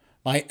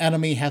 My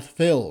enemy hath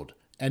filled,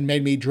 and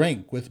made me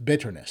drink with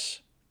bitterness.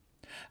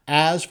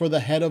 As for the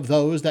head of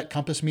those that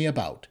compass me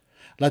about,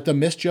 let the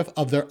mischief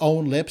of their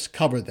own lips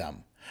cover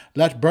them.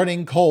 Let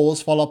burning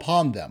coals fall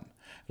upon them.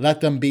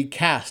 Let them be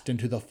cast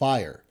into the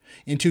fire,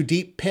 into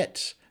deep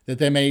pits, that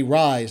they may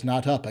rise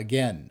not up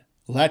again.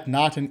 Let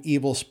not an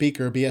evil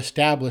speaker be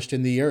established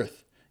in the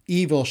earth.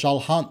 Evil shall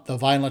hunt the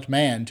violent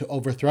man to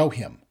overthrow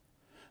him.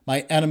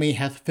 My enemy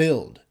hath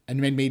filled, and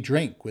made me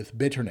drink with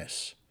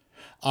bitterness.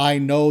 I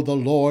know the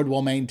Lord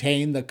will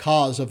maintain the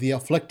cause of the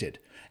afflicted,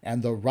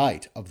 and the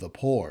right of the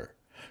poor.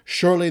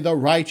 Surely the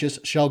righteous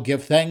shall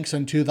give thanks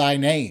unto thy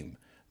name.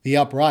 The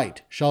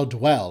upright shall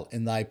dwell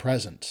in thy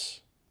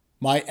presence.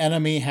 My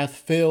enemy hath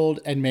filled,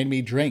 and made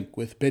me drink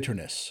with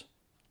bitterness.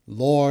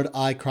 Lord,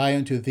 I cry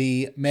unto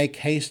thee, make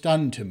haste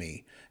unto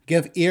me.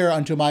 Give ear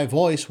unto my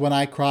voice when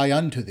I cry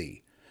unto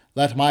thee.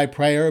 Let my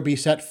prayer be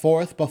set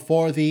forth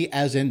before thee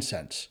as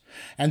incense,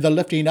 and the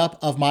lifting up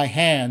of my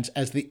hands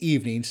as the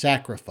evening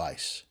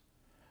sacrifice.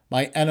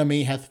 My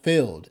enemy hath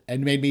filled,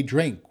 and made me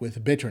drink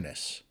with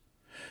bitterness.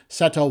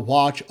 Set a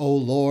watch, O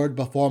Lord,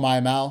 before my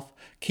mouth.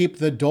 Keep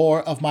the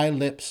door of my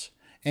lips.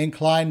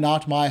 Incline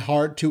not my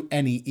heart to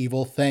any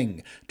evil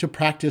thing, to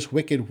practice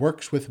wicked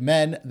works with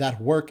men that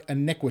work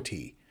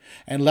iniquity,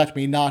 and let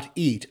me not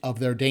eat of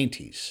their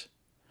dainties.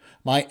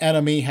 My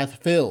enemy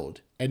hath filled,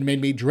 and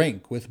made me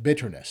drink with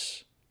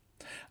bitterness.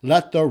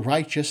 Let the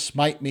righteous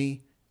smite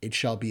me, it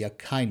shall be a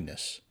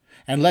kindness,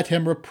 and let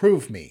him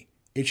reprove me,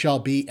 it shall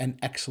be an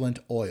excellent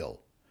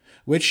oil,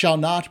 which shall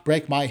not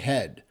break my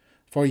head,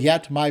 for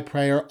yet my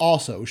prayer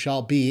also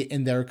shall be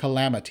in their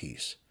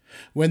calamities.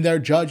 When their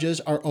judges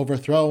are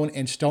overthrown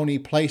in stony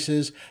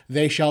places,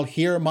 they shall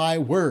hear my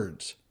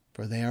words,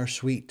 for they are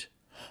sweet.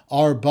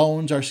 Our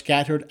bones are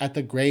scattered at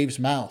the grave's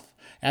mouth,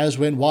 as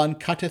when one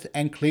cutteth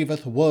and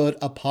cleaveth wood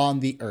upon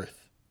the earth.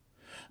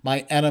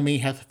 My enemy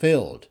hath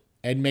filled,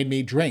 and made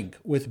me drink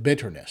with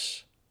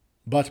bitterness.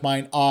 But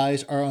mine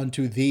eyes are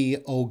unto thee,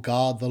 O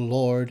God the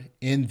Lord.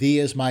 In thee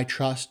is my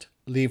trust.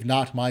 Leave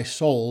not my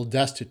soul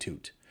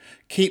destitute.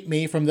 Keep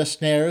me from the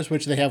snares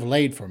which they have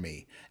laid for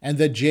me, and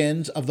the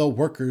gins of the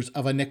workers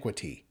of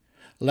iniquity.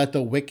 Let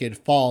the wicked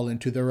fall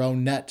into their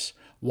own nets,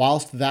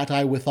 whilst that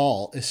I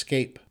withal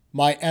escape.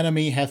 My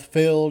enemy hath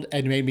filled,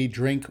 and made me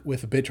drink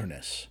with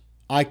bitterness.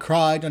 I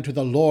cried unto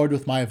the Lord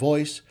with my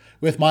voice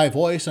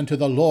unto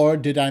the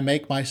Lord did I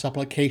make my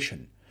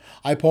supplication.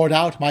 I poured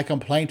out my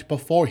complaint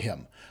before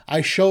him.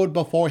 I showed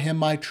before him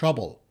my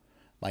trouble.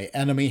 My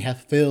enemy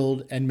hath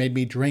filled, and made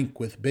me drink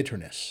with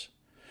bitterness.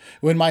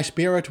 When my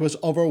spirit was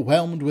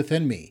overwhelmed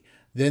within me,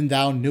 then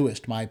thou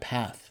knewest my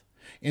path.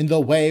 In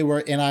the way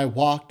wherein I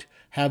walked,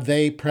 have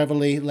they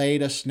privily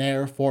laid a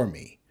snare for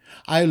me.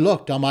 I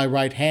looked on my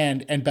right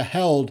hand, and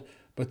beheld,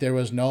 but there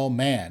was no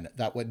man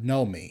that would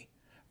know me.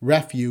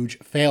 Refuge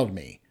failed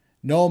me.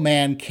 No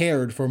man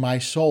cared for my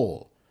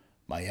soul.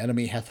 My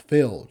enemy hath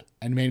filled,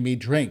 and made me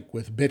drink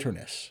with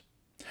bitterness.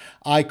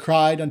 I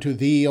cried unto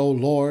thee, O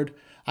Lord.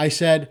 I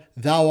said,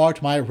 Thou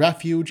art my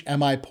refuge and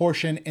my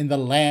portion in the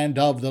land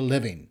of the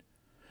living.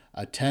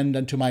 Attend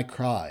unto my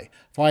cry,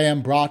 for I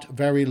am brought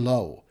very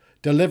low.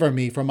 Deliver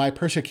me from my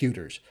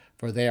persecutors,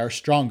 for they are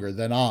stronger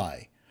than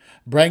I.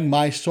 Bring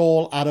my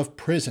soul out of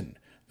prison,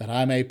 that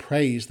I may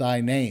praise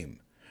thy name.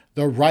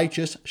 The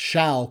righteous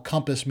shall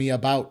compass me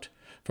about,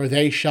 for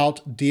they shall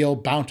deal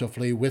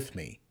bountifully with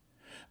me.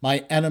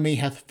 My enemy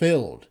hath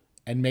filled,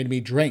 and made me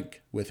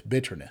drink with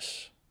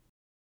bitterness.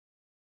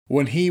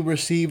 When he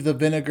received the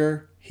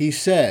vinegar, he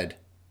said,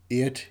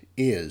 It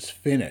is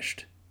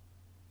finished.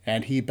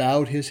 And he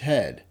bowed his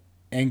head,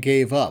 and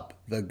gave up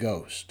the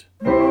ghost.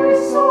 My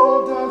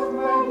soul doth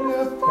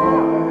magnify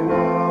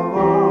the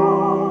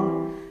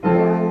Lord,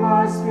 and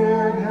my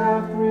spirit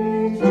hath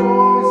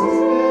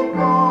rejoiced in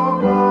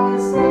God my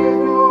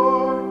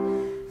Saviour.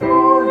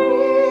 For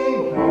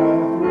he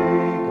hath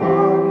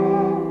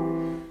regarded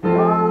the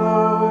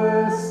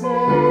lowest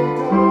state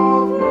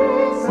of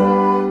his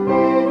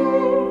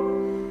handmaiden.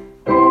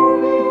 For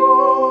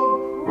behold,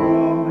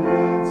 from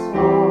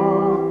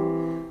henceforth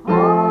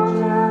all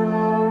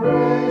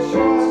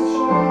generations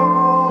shall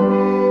call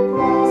me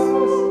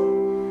blessed.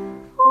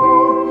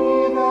 For he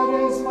that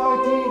is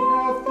mighty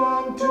hath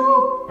done to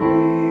me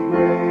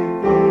great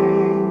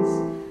things,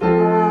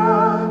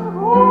 and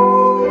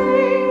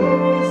holy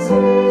is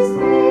his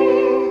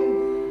name.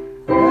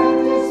 And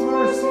his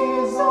mercy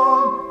is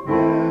on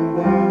them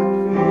that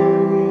fear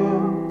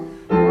him,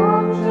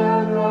 from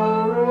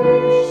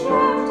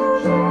generation to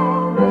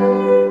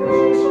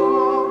generation.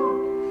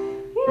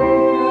 He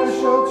has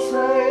showed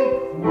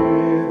strength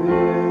with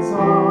his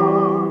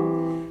arm.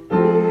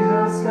 He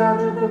has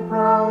scattered the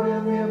proud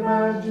in the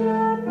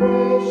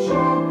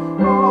imagination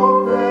of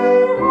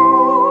their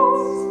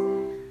hearts.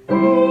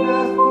 He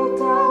hath put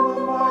down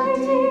the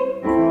mighty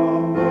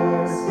from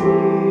their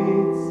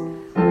seats,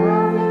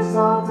 and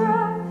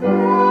exalted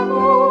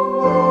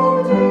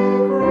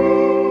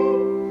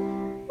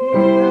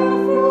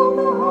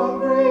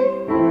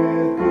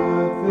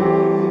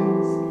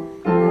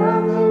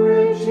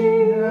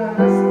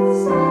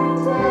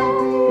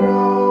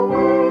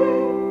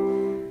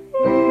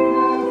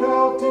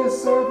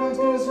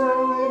grant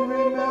Israel in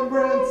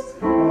remembrance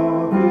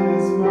of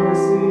his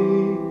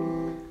mercy,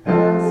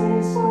 as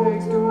he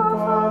spake to our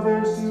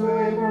fathers, to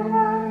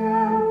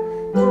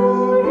Abraham,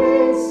 to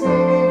his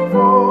seed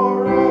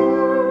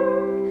forever.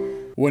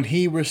 When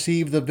he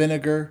received the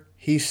vinegar,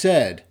 he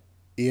said,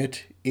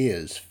 "It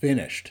is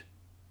finished."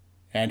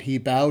 And he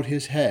bowed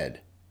his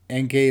head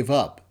and gave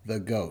up the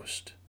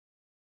ghost.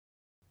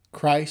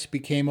 Christ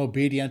became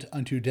obedient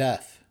unto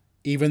death,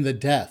 even the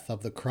death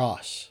of the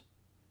cross.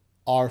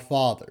 Our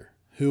Father,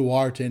 who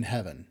art in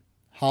heaven,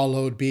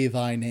 hallowed be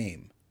thy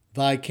name.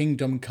 Thy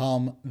kingdom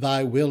come,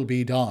 thy will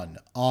be done,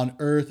 on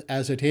earth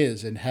as it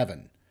is in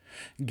heaven.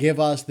 Give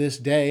us this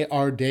day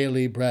our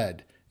daily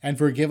bread, and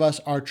forgive us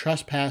our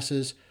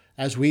trespasses,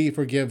 as we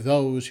forgive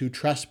those who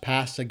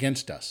trespass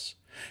against us.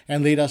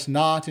 And lead us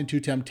not into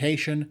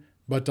temptation,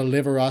 but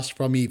deliver us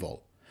from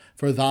evil.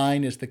 For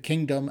thine is the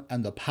kingdom,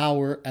 and the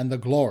power, and the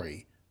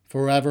glory,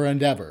 forever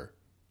and ever.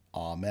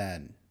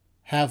 Amen.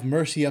 Have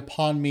mercy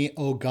upon me,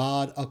 O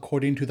God,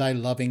 according to thy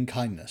loving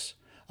kindness.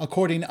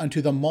 According unto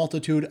the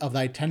multitude of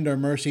thy tender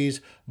mercies,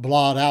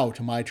 blot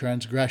out my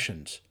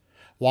transgressions.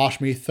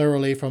 Wash me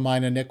thoroughly from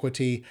mine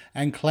iniquity,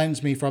 and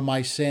cleanse me from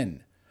my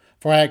sin.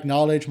 For I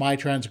acknowledge my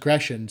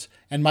transgressions,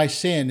 and my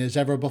sin is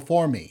ever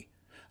before me.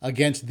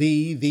 Against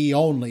thee, thee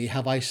only,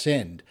 have I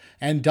sinned,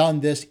 and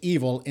done this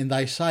evil in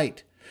thy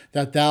sight,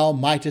 that thou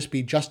mightest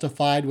be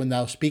justified when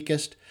thou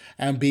speakest,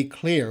 and be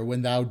clear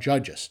when thou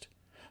judgest.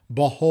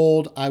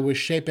 Behold, I was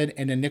shapen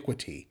in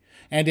iniquity,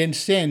 and in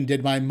sin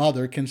did my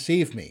mother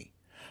conceive me.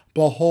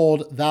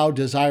 Behold, thou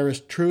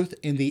desirest truth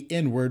in the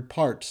inward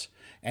parts,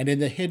 and in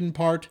the hidden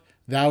part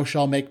thou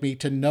shalt make me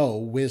to know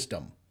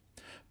wisdom.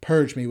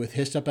 Purge me with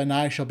hyssop, and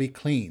I shall be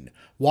clean.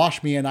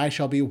 Wash me, and I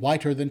shall be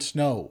whiter than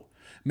snow.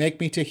 Make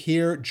me to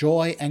hear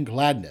joy and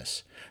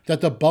gladness,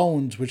 that the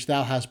bones which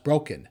thou hast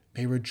broken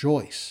may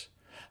rejoice.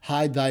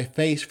 Hide thy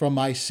face from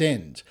my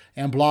sins,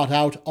 and blot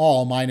out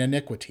all mine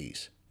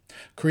iniquities.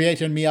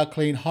 Create in me a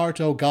clean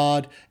heart, O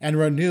God, and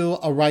renew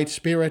a right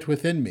spirit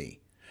within me.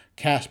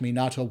 Cast me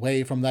not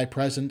away from thy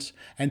presence,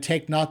 and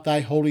take not thy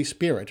Holy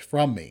Spirit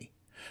from me.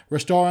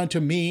 Restore unto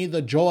me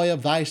the joy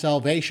of thy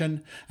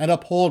salvation, and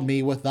uphold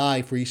me with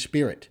thy free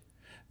spirit.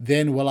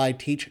 Then will I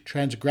teach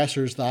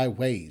transgressors thy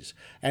ways,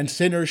 and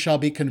sinners shall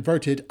be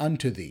converted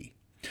unto thee.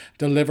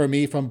 Deliver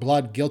me from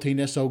blood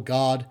guiltiness, O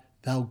God,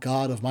 thou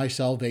God of my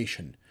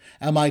salvation,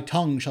 and my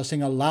tongue shall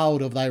sing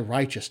aloud of thy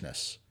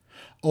righteousness.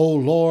 O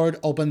Lord,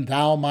 open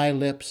thou my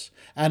lips,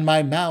 and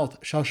my mouth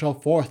shall show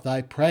forth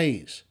thy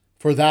praise.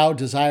 For thou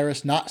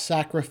desirest not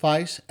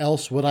sacrifice,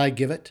 else would I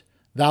give it.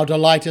 Thou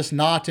delightest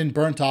not in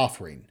burnt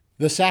offering.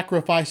 The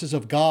sacrifices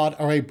of God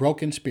are a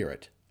broken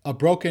spirit. A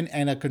broken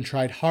and a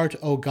contrite heart,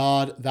 O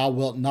God, thou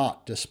wilt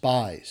not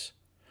despise.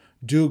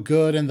 Do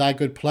good in thy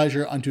good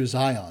pleasure unto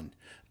Zion.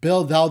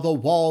 Build thou the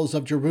walls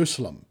of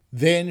Jerusalem.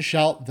 Then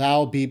shalt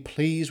thou be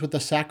pleased with the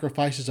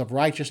sacrifices of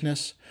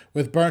righteousness,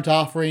 with burnt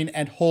offering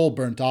and whole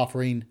burnt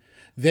offering.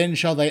 Then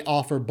shall they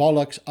offer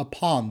bullocks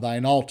upon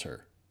thine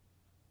altar.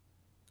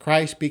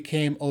 Christ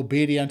became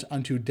obedient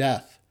unto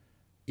death,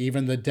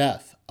 even the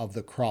death of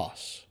the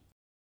cross.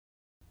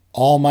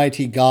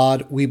 Almighty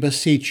God, we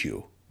beseech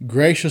you,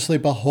 graciously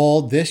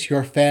behold this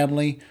your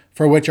family,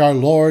 for which our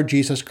Lord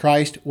Jesus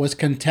Christ was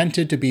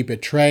contented to be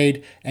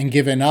betrayed and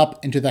given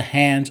up into the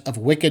hands of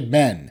wicked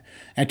men,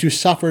 and to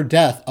suffer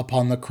death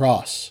upon the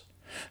cross.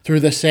 Through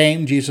the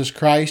same Jesus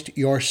Christ,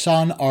 your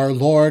Son, our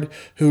Lord,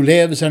 who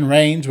lives and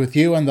reigns with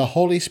you and the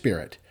Holy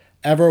Spirit,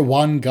 ever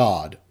one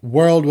God,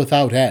 world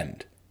without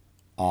end.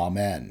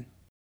 Amen.